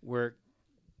 where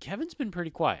Kevin's been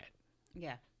pretty quiet.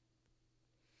 Yeah.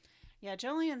 Yeah,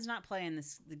 Jolyon's not playing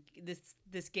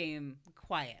this game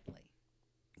quietly.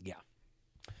 Yeah.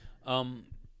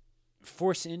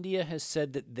 Force India has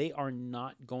said that they are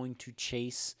not going to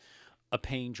chase a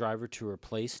paying driver to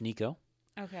replace Nico.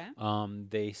 Okay.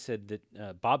 They said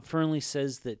that Bob Fernley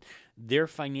says that their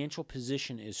financial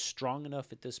position is strong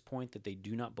enough at this point that they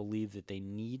do not believe that they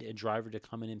need a driver to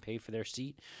come in and pay for their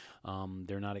seat.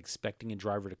 They're not expecting a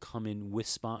driver to come in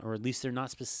with or at least they're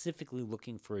not specifically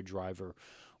looking for a driver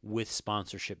with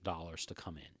sponsorship dollars to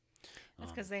come in.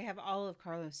 That's because they have all of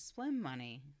Carlos Slim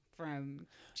money from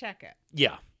Checa.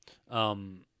 Yeah.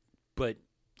 But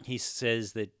he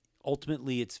says that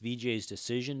ultimately it's VJ's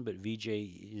decision, but VJ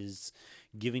is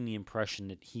giving the impression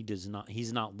that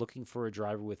he's not looking for a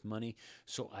driver with money.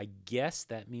 So I guess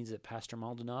that means that Pastor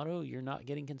Maldonado, you're not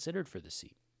getting considered for the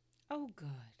seat. Oh,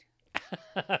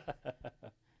 good.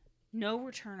 No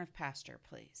return of Pastor,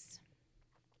 please.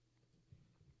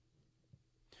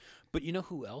 But you know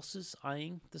who else is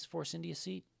eyeing this Force India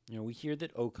seat? We hear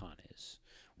that Ocon is.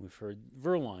 We've heard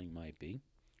Verline might be.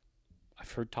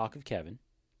 I've heard talk of Kevin.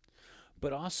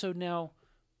 But also now,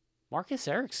 Marcus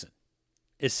Ericsson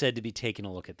is said to be taking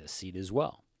a look at this seat as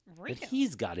well. Really? That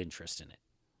he's got interest in it.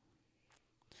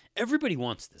 Everybody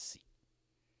wants this seat.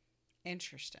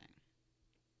 Interesting.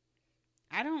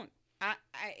 I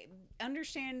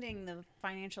understanding the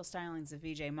financial stylings of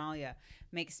Vijay Mallya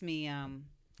makes me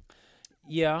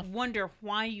wonder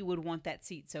why you would want that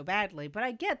seat so badly. But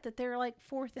I get that they're like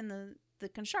fourth in the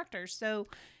constructors, so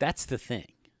that's the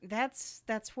thing. That's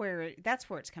where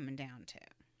it's coming down to.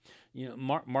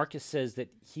 Marcus says that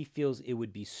he feels it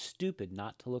would be stupid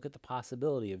not to look at the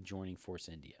possibility of joining Force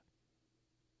India.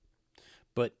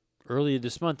 But earlier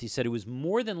this month, he said it was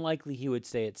more than likely he would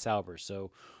stay at Sauber.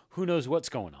 So who knows what's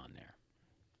going on there?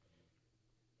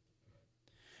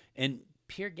 And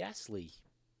Pierre Gasly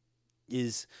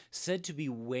is said to be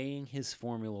weighing his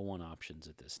Formula One options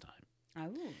at this time.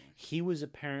 Oh. He was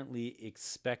apparently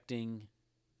expecting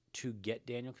to get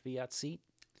Daniel Kvyat's seat.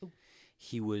 Ooh.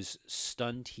 He was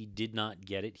stunned he did not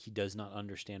get it. He does not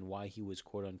understand why he was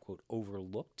quote-unquote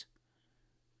overlooked.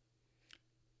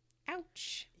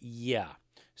 Ouch. Yeah.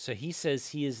 So he says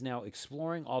he is now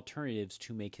exploring alternatives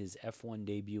to make his F1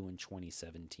 debut in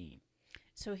 2017.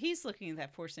 So he's looking at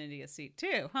that Force India seat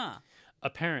too, huh?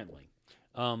 Apparently.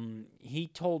 He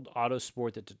told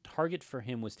Autosport that the target for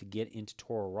him was to get into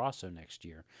Toro Rosso next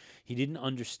year. He didn't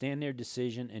understand their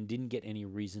decision and didn't get any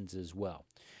reasons as well.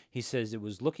 He says it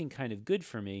was looking kind of good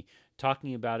for me,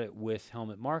 talking about it with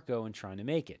Helmut Marko and trying to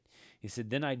make it. He said,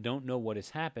 then I don't know what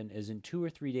has happened, as in 2 or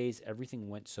 3 days, everything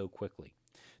went so quickly.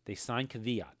 They signed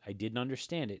Kvyat. I didn't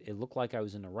understand it. It looked like I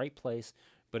was in the right place,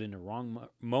 but in the wrong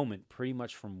moment, pretty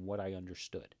much from what I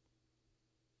understood.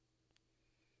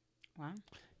 Wow.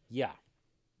 Yeah.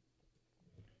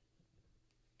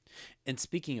 And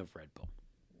speaking of Red Bull,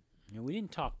 we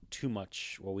didn't talk too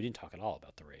much. Well, we didn't talk at all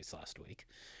about the race last week.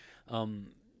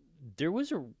 There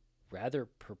was a rather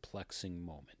perplexing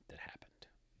moment that happened.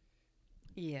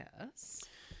 Yes.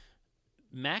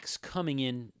 Max coming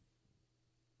in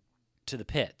to the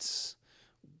pits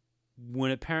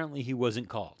when apparently he wasn't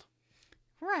called.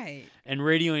 Right. And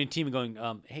radioing a team and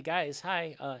going, hey guys,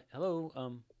 hi,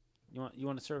 hello, you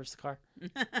want to service the car?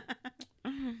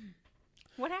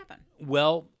 What happened?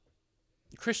 Well,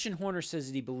 Christian Horner says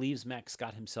that he believes Max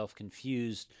got himself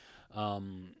confused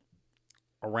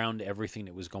around everything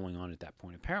that was going on at that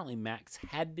point. Apparently, Max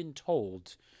had been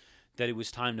told that it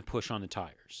was time to push on the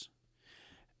tires.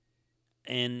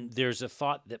 And there's a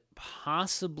thought that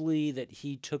possibly that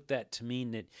he took that to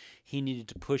mean that he needed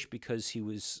to push because he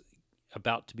was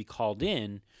about to be called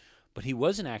in, but he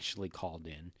wasn't actually called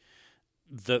in.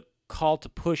 The call to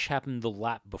push happened the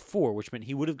lap before, which meant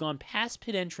he would have gone past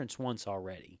pit entrance once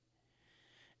already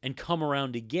and come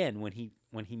around again when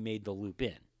he made the loop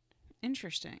in.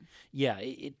 Interesting. Yeah,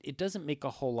 it doesn't make a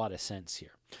whole lot of sense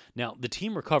here. Now, the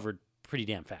team recovered pretty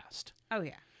damn fast. Oh,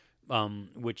 yeah.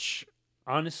 Which,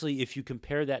 honestly, if you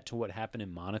compare that to what happened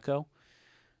in Monaco,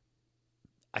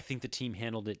 I think the team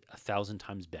handled it 1,000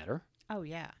 times better. Oh,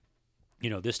 yeah.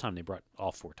 This time they brought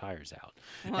all 4 tires out.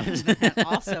 Well, that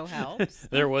also helps.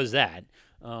 There was that.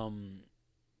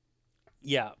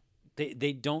 Yeah,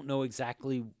 they don't know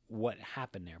exactly what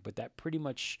happened there, but that pretty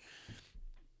much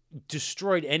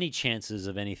destroyed any chances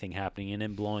of anything happening and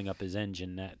then blowing up his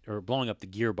engine or blowing up the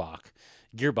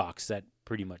gearbox. That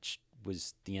pretty much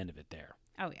was the end of it there.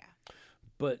 Oh, yeah.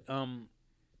 But,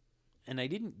 and I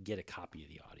didn't get a copy of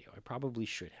the audio. I probably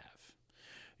should have.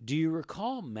 Do you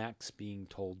recall Max being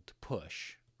told to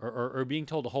push or being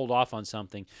told to hold off on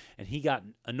something, and he got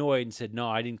annoyed and said, no,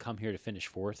 I didn't come here to finish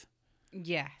 4th?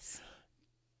 Yes.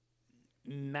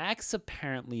 Max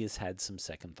apparently has had some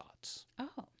second thoughts. Oh.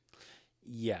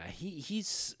 Yeah,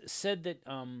 he's said that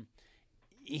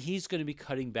he's going to be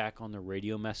cutting back on the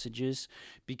radio messages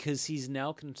because he's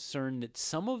now concerned that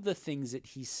some of the things that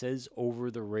he says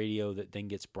over the radio that then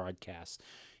gets broadcast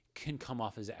can come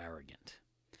off as arrogant.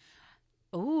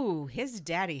 Ooh, his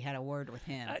daddy had a word with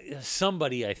him.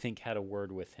 Somebody, I think, had a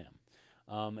word with him.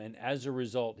 And as a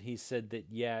result, he said that,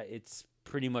 yeah, it's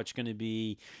pretty much going to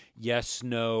be yes,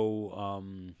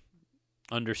 no,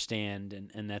 understand,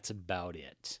 and that's about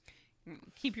it.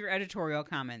 Keep your editorial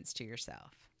comments to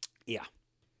yourself. Yeah.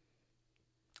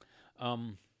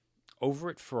 Over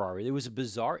at Ferrari, there was a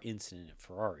bizarre incident at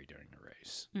Ferrari during the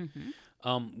race.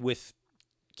 Mm-hmm. With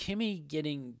Kimi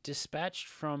getting dispatched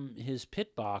from his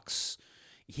pit box,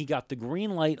 he got the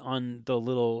green light on the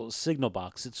little signal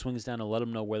box. It swings down to let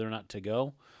him know whether or not to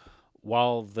go,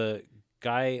 while the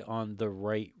guy on the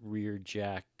right rear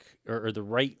jack or the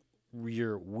right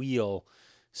rear wheel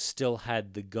still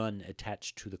had the gun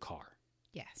attached to the car.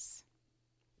 Yes.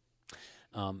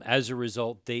 As a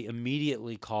result, they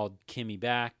immediately called Kimi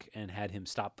back and had him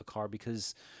stop the car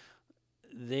because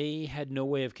they had no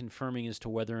way of confirming as to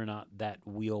whether or not that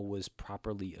wheel was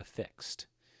properly affixed.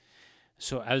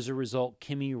 So as a result,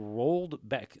 Kimi rolled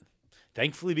back.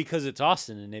 Thankfully, because it's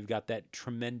Austin and they've got that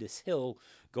tremendous hill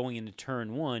going into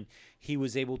turn 1, he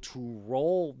was able to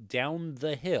roll down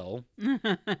the hill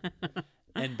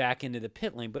and back into the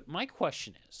pit lane. But my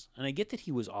question is, and I get that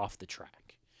he was off the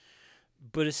track,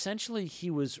 but essentially he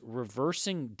was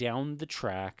reversing down the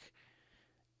track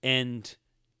and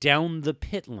down the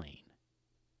pit lane.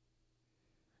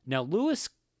 Now, Lewis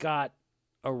got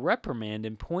a reprimand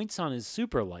and points on his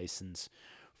super license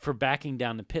for backing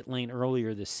down the pit lane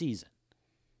earlier this season.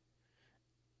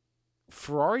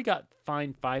 Ferrari got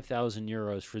fined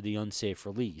 €5,000 for the unsafe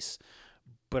release,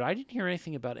 but I didn't hear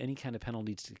anything about any kind of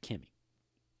penalties to Kimi.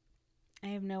 I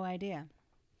have no idea.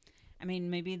 I mean,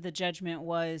 maybe the judgment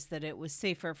was that it was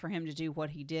safer for him to do what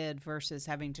he did versus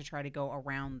having to try to go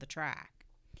around the track.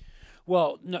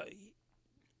 Well, no,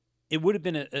 it would have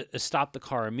been a stop the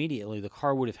car immediately. The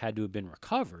car would have had to have been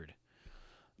recovered,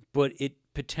 but it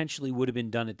potentially would have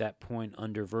been done at that point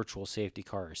under virtual safety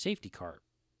car or safety car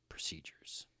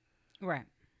procedures. Right.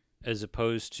 As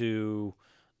opposed to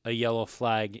a yellow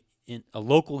flag, in a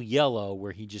local yellow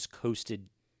where he just coasted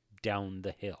down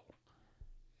the hill.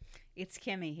 It's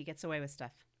Kimi. He gets away with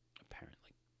stuff.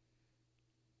 Apparently.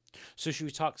 So should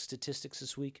we talk statistics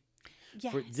this week?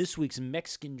 Yes. For this week's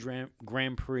Mexican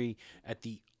Grand Prix at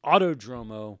the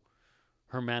Autodromo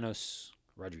Hermanos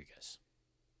Rodriguez.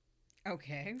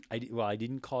 Okay. I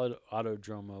didn't call it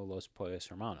Autodromo Los Pollos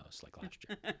Hermanos like last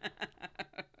year.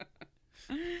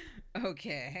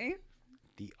 Okay.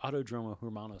 The Autodromo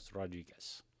Hermanos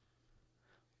Rodriguez.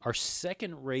 Our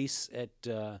second race at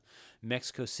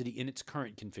Mexico City in its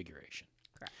current configuration.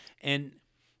 Correct. And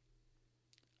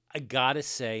I gotta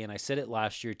say, and I said it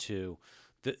last year too,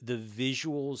 the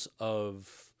visuals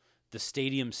of the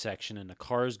stadium section and the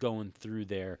cars going through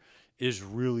there is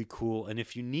really cool. And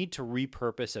if you need to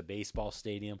repurpose a baseball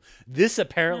stadium, this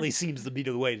apparently seems to be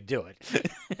the way to do it.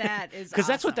 That is because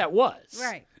that's what that was.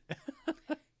 Right.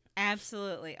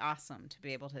 Absolutely awesome to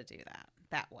be able to do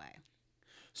that way.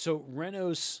 So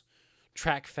Renault's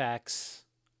track facts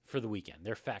for the weekend,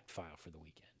 their fact file for the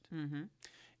weekend. Mm-hmm.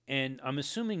 And I'm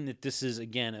assuming that this is,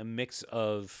 again, a mix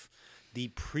of the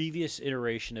previous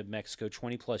iteration of Mexico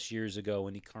 20 plus years ago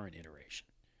and the current iteration.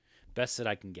 Best that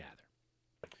I can gather.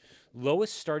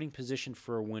 Lowest starting position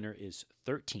for a winner is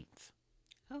 13th.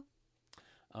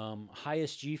 Oh.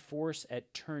 Highest G-force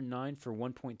at turn 9 for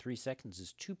 1.3 seconds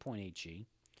is 2.8 G.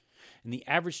 And the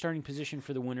average starting position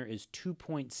for the winner is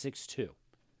 2.62.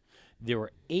 There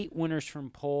were 8 winners from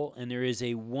pole, and there is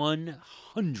a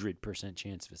 100%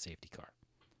 chance of a safety car.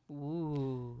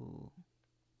 Ooh.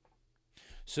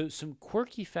 So some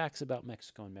quirky facts about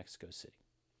Mexico and Mexico City.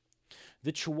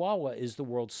 The Chihuahua is the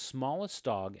world's smallest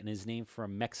dog and is named for a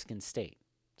Mexican state.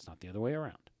 It's not the other way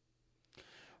around.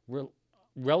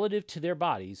 Relative to their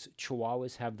bodies,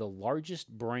 Chihuahuas have the largest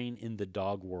brain in the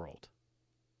dog world.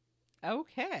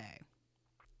 Okay.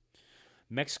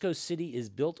 Mexico City is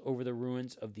built over the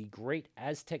ruins of the great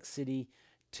Aztec city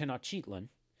Tenochtitlan,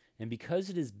 and because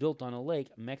it is built on a lake,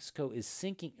 Mexico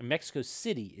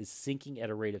City is sinking at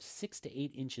a rate of 6 to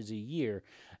 8 inches a year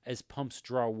as pumps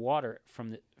draw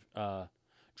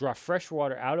fresh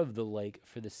water out of the lake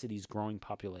for the city's growing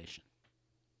population.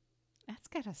 That's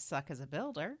gotta suck as a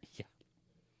builder. Yeah.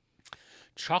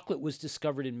 Chocolate was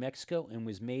discovered in Mexico and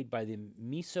was made by the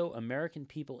Mesoamerican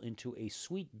people into a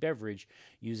sweet beverage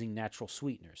using natural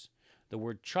sweeteners. The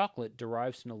word chocolate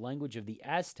derives from the language of the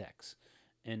Aztecs,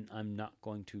 and I'm not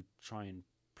going to try and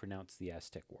pronounce the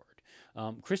Aztec word.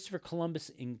 Christopher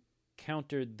Columbus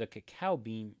encountered the cacao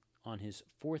bean on his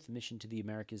 4th mission to the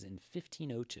Americas in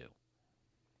 1502.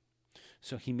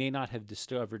 So he may not have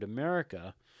discovered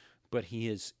America, but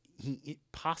he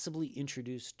possibly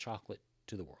introduced chocolate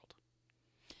to the world.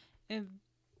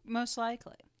 Most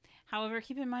likely. However,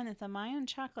 keep in mind that the Mayan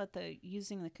chocolate,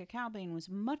 using the cacao bean, was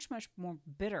much, much more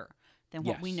bitter than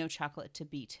what we know chocolate to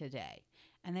be today.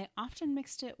 And they often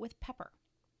mixed it with pepper.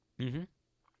 Mm-hmm.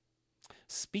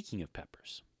 Speaking of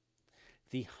peppers,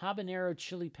 the habanero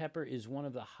chili pepper is one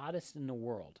of the hottest in the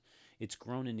world. It's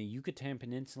grown in the Yucatan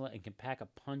Peninsula and can pack a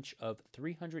punch of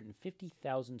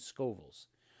 350,000 Scovilles.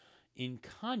 In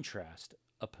contrast,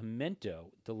 a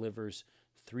pimento delivers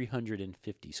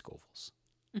 350 Scovilles.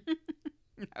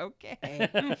 Okay.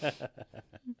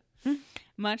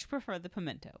 Much prefer the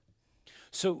pimento.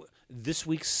 So this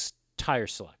week's tire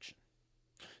selection.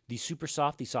 The super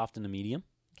soft, the soft, and the medium.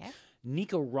 Okay.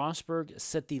 Nico Rosberg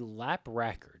set the lap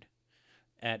record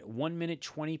at 1 minute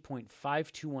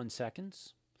 20.521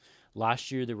 seconds.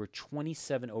 Last year there were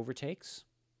 27 overtakes.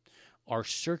 Our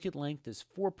circuit length is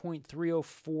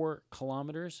 4.304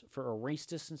 kilometers for a race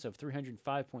distance of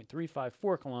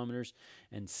 305.354 kilometers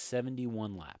and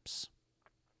 71 laps.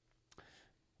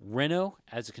 Renault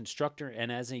as a constructor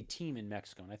and as a team in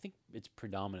Mexico, and I think it's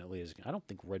predominantly I don't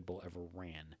think Red Bull ever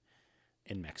ran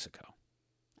in Mexico.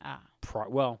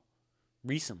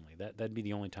 Recently, that'd be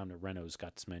the only time that Renault's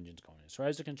got some engines going in. So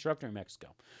as a constructor in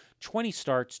Mexico, 20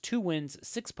 starts, 2 wins,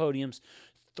 6 podiums,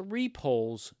 3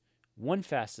 poles, 1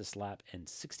 fastest lap, and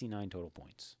 69 total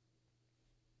points.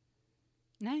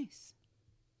 Nice.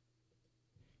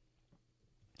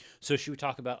 So should we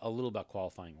talk a little about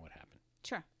qualifying and what happened?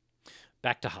 Sure.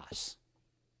 Back to Haas.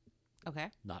 Okay.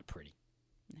 Not pretty.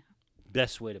 No.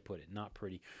 Best way to put it, not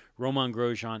pretty. Romain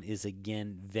Grosjean is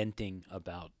again venting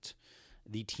about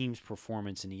the team's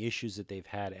performance and the issues that they've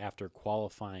had after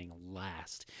qualifying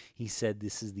last. He said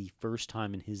this is the first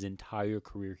time in his entire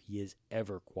career he has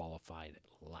ever qualified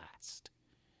last.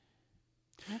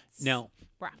 That's now,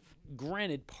 rough.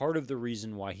 Granted, part of the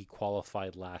reason why he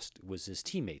qualified last was his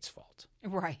teammates' fault.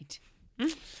 Right.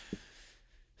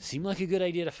 Seemed like a good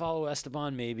idea to follow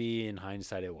Esteban. Maybe in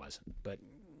hindsight it wasn't. But,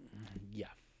 yeah.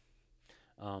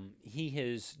 He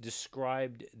has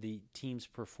described the team's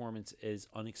performance as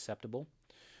unacceptable.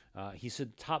 He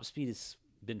said top speed has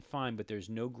been fine, but there's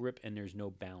no grip and there's no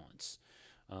balance.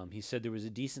 He said there was a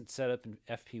decent setup in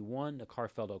FP1. The car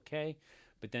felt okay,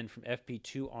 but then from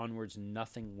FP2 onwards,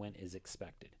 nothing went as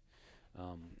expected.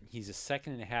 He's a 1.5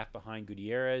 seconds behind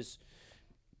Gutierrez,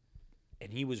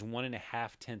 and he was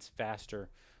 1.5 tenths faster.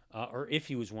 Or if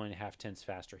he was 1.5 tenths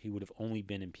faster, he would have only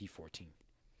been in P14.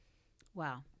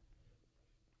 Wow.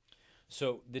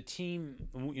 So the team,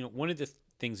 one of the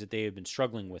things that they have been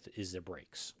struggling with is their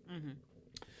brakes. Mm-hmm.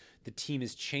 The team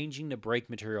is changing the brake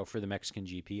material for the Mexican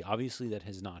GP. Obviously, that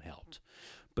has not helped.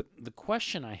 But the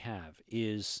question I have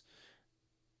is,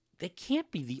 they can't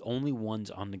be the only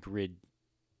ones on the grid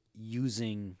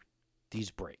using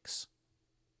these brakes.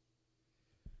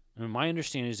 I mean, my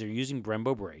understanding is they're using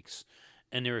Brembo brakes,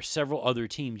 and there are several other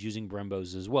teams using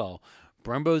Brembos as well.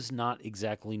 Brembo's not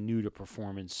exactly new to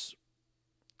performance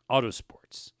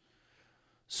autosports.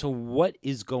 So what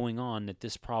is going on that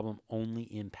this problem only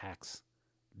impacts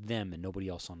them and nobody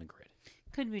else on the grid?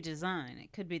 Could be design.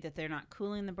 It could be that they're not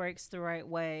cooling the brakes the right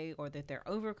way, or that they're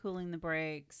overcooling the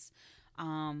brakes.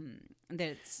 That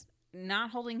it's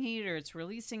not holding heat, or it's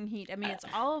releasing heat. I mean, it's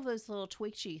all of those little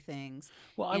twitchy things.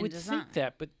 Well, I in would design. think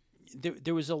that, but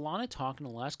there was a lot of talk in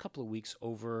the last couple of weeks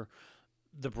over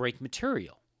the brake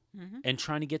material and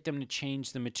trying to get them to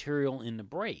change the material in the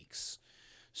brakes.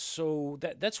 So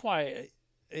that's why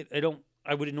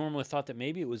I would have normally thought that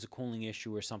maybe it was a cooling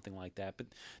issue or something like that. But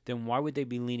then why would they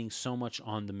be leaning so much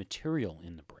on the material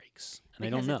in the brakes? And Because I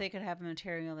don't know. if they could have a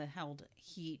material that held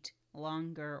heat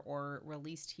longer or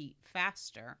released heat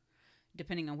faster,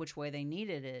 depending on which way they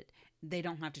needed it, they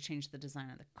don't have to change the design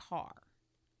of the car.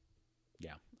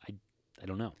 Yeah, I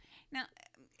don't know. Now,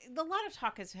 a lot of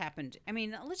talk has happened. I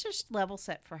mean, let's just level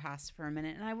set for Haas for a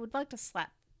minute, and I would like to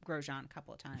slap Grosjean a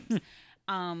couple of times,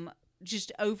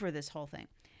 just over this whole thing.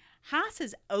 Haas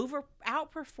has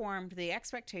outperformed the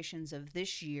expectations of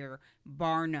this year,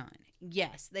 bar none.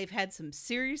 Yes, they've had some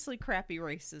seriously crappy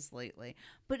races lately,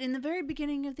 but in the very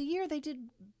beginning of the year, they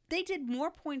did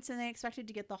more points than they expected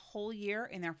to get the whole year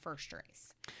in their first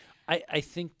race. I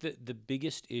think that the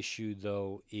biggest issue,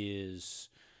 though, is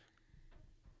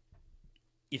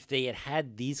if they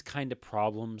had these kind of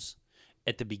problems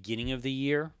at the beginning of the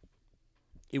year,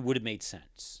 it would have made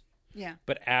sense. Yeah.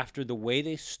 But after the way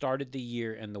they started the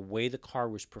year and the way the car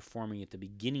was performing at the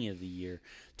beginning of the year,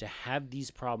 to have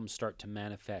these problems start to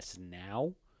manifest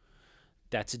now,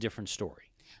 that's a different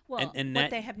story. Well, and what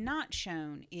that, they have not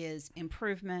shown is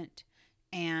improvement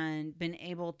and been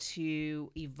able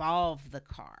to evolve the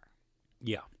car.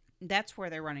 yeah. That's where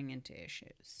they're running into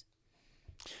issues.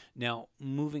 Now,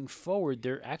 moving forward,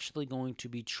 they're actually going to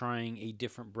be trying a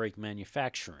different brake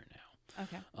manufacturer now.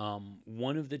 Okay.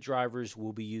 One of the drivers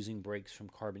will be using brakes from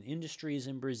Carbon Industries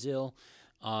in Brazil,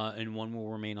 and one will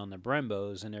remain on the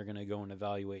Brembos, and they're going to go and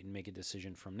evaluate and make a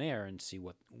decision from there and see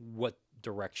what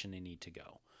direction they need to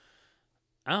go.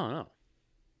 I don't know.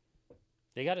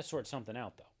 They got to sort something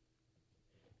out, though.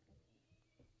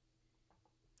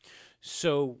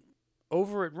 So,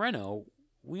 over at Renault,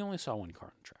 we only saw one car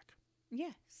on the track.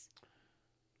 Yes.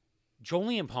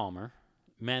 Jolyon Palmer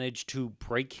managed to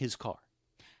break his car.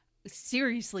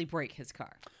 Seriously break his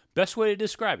car. Best way to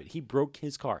describe it, he broke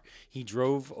his car. He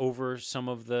drove over some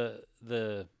of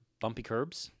the bumpy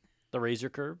curbs, the razor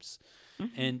curbs,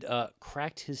 and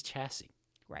cracked his chassis.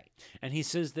 Right. And he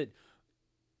says that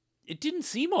it didn't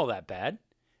seem all that bad.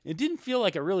 It didn't feel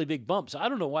like a really big bump, so I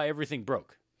don't know why everything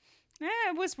broke.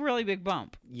 It was a really big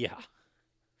bump. Yeah.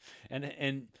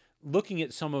 And looking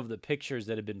at some of the pictures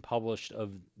that have been published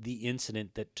of the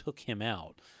incident that took him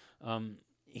out,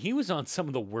 he was on some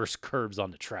of the worst curbs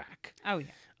on the track. Oh,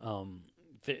 yeah.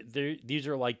 These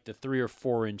are like the 3 or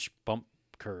 4 inch bump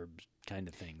curbs kind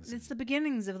of things. It's the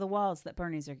beginnings of the walls that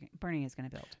Bernie is going to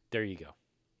build. There you go.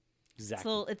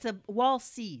 Exactly. So it's a wall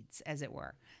seeds, as it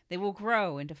were. They will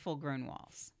grow into full-grown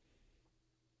walls.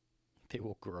 They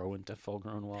will grow into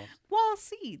full-grown walls. Wall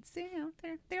seeds,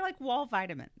 they're like wall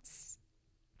vitamins.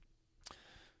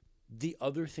 The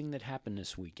other thing that happened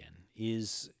this weekend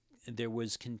is there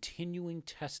was continuing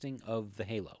testing of the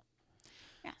Halo.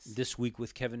 Yes. This week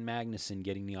with Kevin Magnussen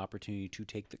getting the opportunity to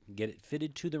get it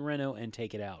fitted to the Renault and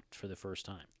take it out for the first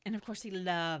time. And of course, he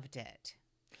loved it.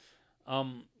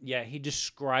 Yeah, he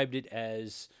described it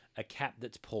as a cap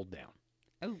that's pulled down.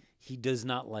 Oh. He does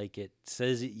not like it.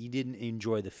 Says he didn't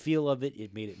enjoy the feel of it.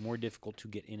 It made it more difficult to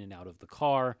get in and out of the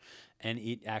car, and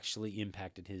it actually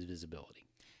impacted his visibility.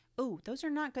 Oh, those are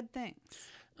not good things.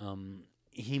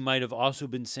 He might have also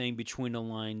been saying between the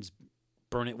lines,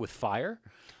 burn it with fire.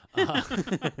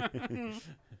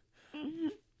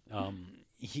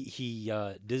 He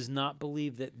does not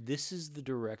believe that this is the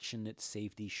direction that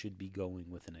safety should be going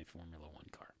within a Formula One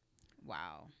car.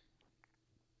 Wow.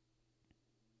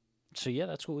 So, yeah,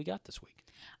 that's what we got this week.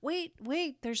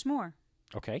 Wait, there's more.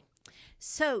 Okay.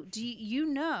 So, do you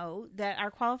know that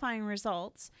our qualifying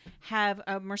results have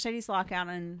a Mercedes lockout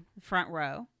in the front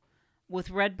row with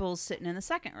Red Bulls sitting in the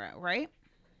second row, right?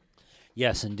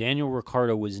 Yes, and Daniel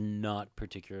Ricciardo was not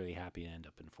particularly happy to end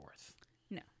up in fourth.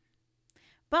 No.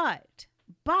 But,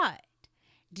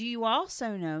 do you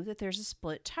also know that there's a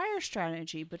split tire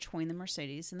strategy between the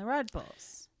Mercedes and the Red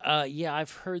Bulls? Yeah,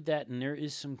 I've heard that, and there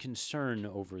is some concern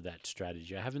over that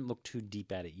strategy. I haven't looked too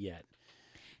deep at it yet.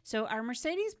 So our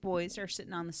Mercedes boys are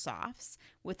sitting on the softs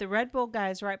with the Red Bull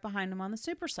guys right behind them on the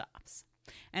super softs.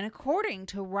 And according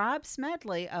to Rob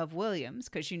Smedley of Williams,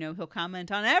 because he'll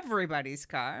comment on everybody's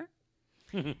car,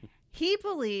 he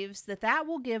believes that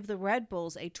will give the Red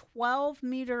Bulls a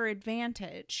 12-meter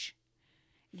advantage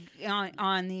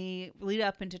on the lead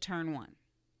up into turn 1.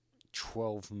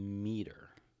 12 meter.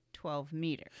 12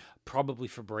 meter. Probably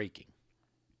for braking.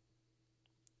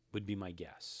 would be my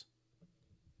guess.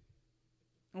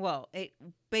 Well,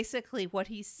 basically what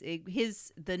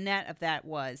the net of that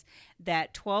was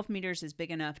that 12 meters is big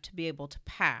enough to be able to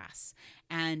pass,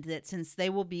 and that since they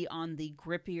will be on the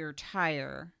grippier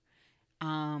tire,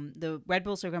 the Red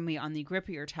Bulls are going to be on the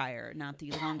grippier tire, not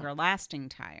the longer lasting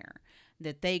tire,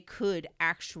 that they could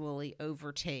actually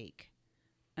overtake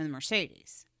the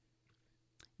Mercedes.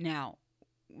 Now,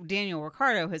 Daniel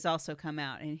Ricciardo has also come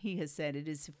out and he has said it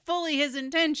is fully his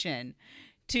intention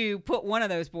to put one of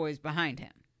those boys behind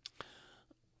him.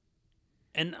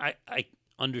 And I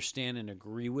understand and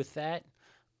agree with that.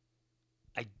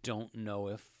 I don't know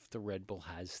if the Red Bull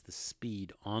has the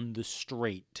speed on the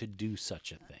straight to do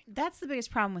such a thing. That's the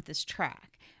biggest problem with this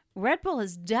track. Red Bull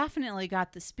has definitely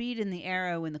got the speed and the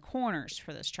arrow in the corners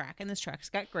for this track, and this track's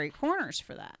got great corners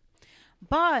for that.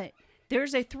 But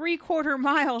there's a 3/4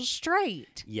 mile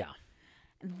straight. Yeah.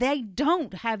 They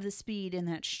don't have the speed in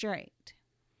that straight.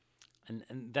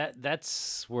 And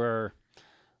that's where,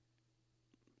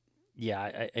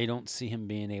 yeah, I don't see him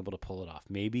being able to pull it off.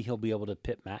 Maybe he'll be able to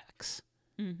pit Max.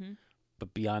 Mm-hmm.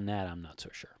 But beyond that, I'm not so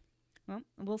sure. Well,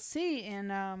 we'll see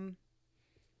in about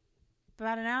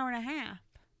an hour and a half.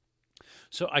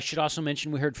 So I should also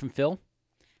mention we heard from Phil.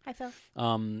 Hi, Phil.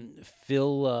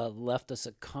 Phil left us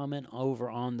a comment over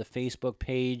on the Facebook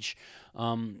page.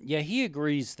 Yeah, he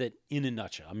agrees that in a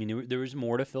nutshell, I mean, there was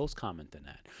more to Phil's comment than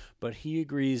that, but he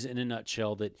agrees in a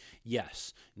nutshell that,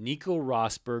 yes, Nico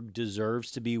Rosberg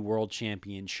deserves to be world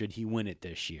champion should he win it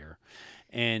this year.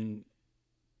 And,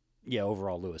 yeah,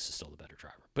 overall, Lewis is still the better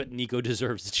driver, but Nico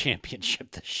deserves the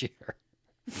championship this year.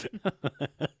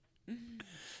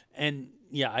 And,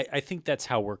 yeah, I think that's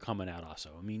how we're coming out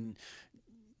also. I mean,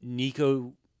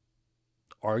 Nico,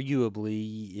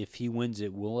 arguably, if he wins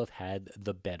it, will have had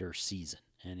the better season.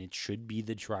 And it should be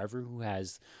the driver who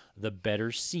has the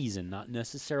better season, not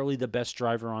necessarily the best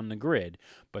driver on the grid,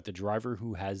 but the driver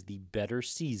who has the better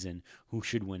season who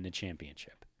should win the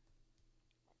championship.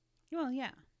 Well,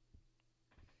 yeah.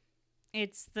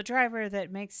 It's the driver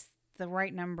that makes the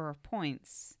right number of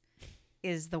points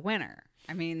is the winner.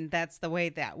 I mean, that's the way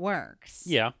that works.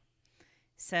 Yeah.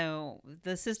 So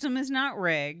the system is not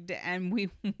rigged, and we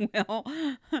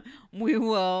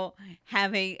will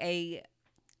have a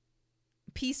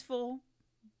peaceful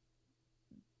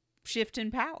shift in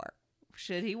power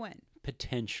should he win.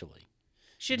 Potentially.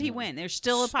 Should he win? There's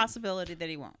still a possibility that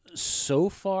he won't. So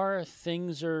far,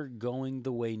 things are going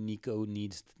the way Nico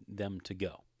needs them to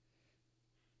go.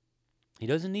 He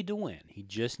doesn't need to win. He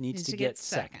just needs to get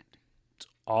second. That's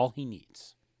all he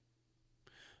needs.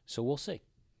 So we'll see.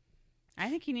 I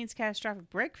think he needs catastrophic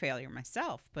brake failure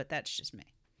myself, but that's just me.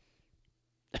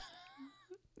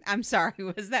 I'm sorry.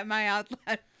 Was that my out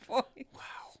loud voice?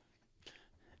 Wow.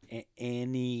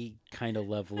 Any kind of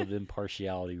level of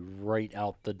impartiality right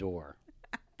out the door.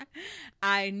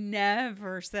 I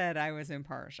never said I was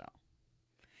impartial.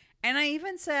 And I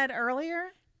even said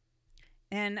earlier,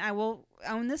 and I will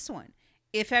own this one,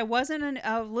 if I wasn't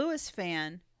a Lewis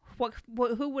fan,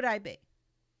 who would I be?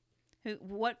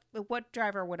 What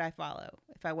driver would I follow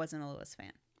if I wasn't a Lewis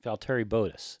fan? Valtteri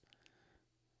Bottas.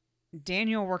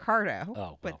 Daniel Ricciardo. Oh,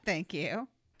 well. But thank you.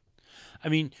 I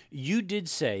mean, you did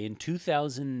say in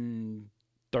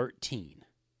 2013.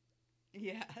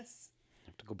 Yes. I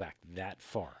have to go back that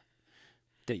far.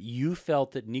 That you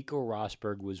felt that Nico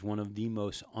Rosberg was one of the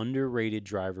most underrated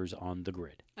drivers on the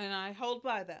grid. And I hold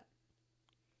by that.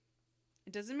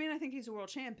 It doesn't mean I think he's a world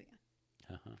champion.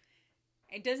 Uh-huh.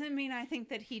 It doesn't mean I think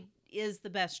that he is the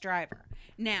best driver.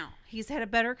 Now, he's had a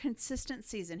better consistent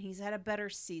season. He's had a better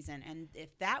season. And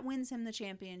if that wins him the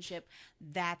championship,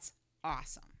 that's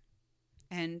awesome.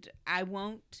 And I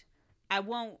won't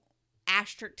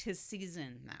asterisk his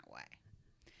season that way.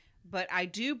 But I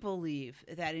do believe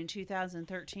that in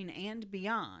 2013 and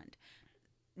beyond,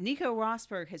 Nico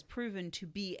Rosberg has proven to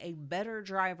be a better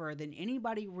driver than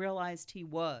anybody realized he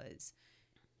was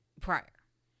prior.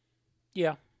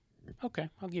 Yeah. Okay,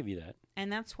 I'll give you that.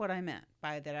 And that's what I meant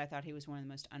by that. I thought he was one of the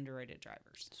most underrated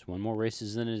drivers. It's one more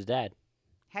races than his dad.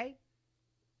 Hey,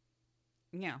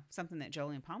 something that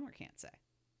Jolyon Palmer can't say.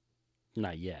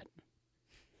 Not yet.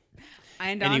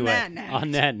 And anyway, on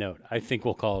that note, I think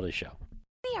we'll call it a show.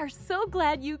 We are so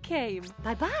glad you came.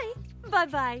 Bye-bye.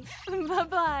 Bye-bye.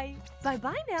 Bye-bye.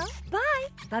 Bye-bye now. Bye.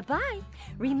 Bye-bye.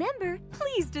 Remember,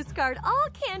 please discard all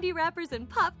candy wrappers and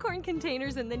popcorn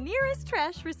containers in the nearest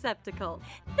trash receptacle.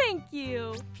 Thank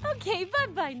you. Okay,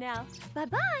 bye-bye now.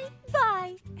 Bye-bye.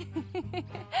 Bye.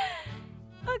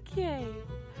 Okay.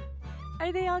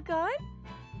 Are they all gone?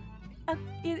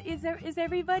 Is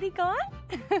everybody gone?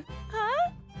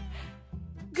 Huh?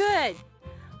 Good.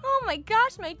 Oh Oh my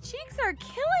gosh, my cheeks are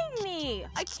killing me.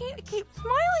 I can't keep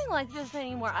smiling like this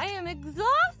anymore. I am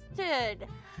exhausted.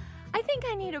 I think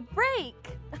I need a break.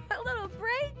 A little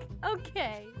break?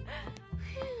 Okay.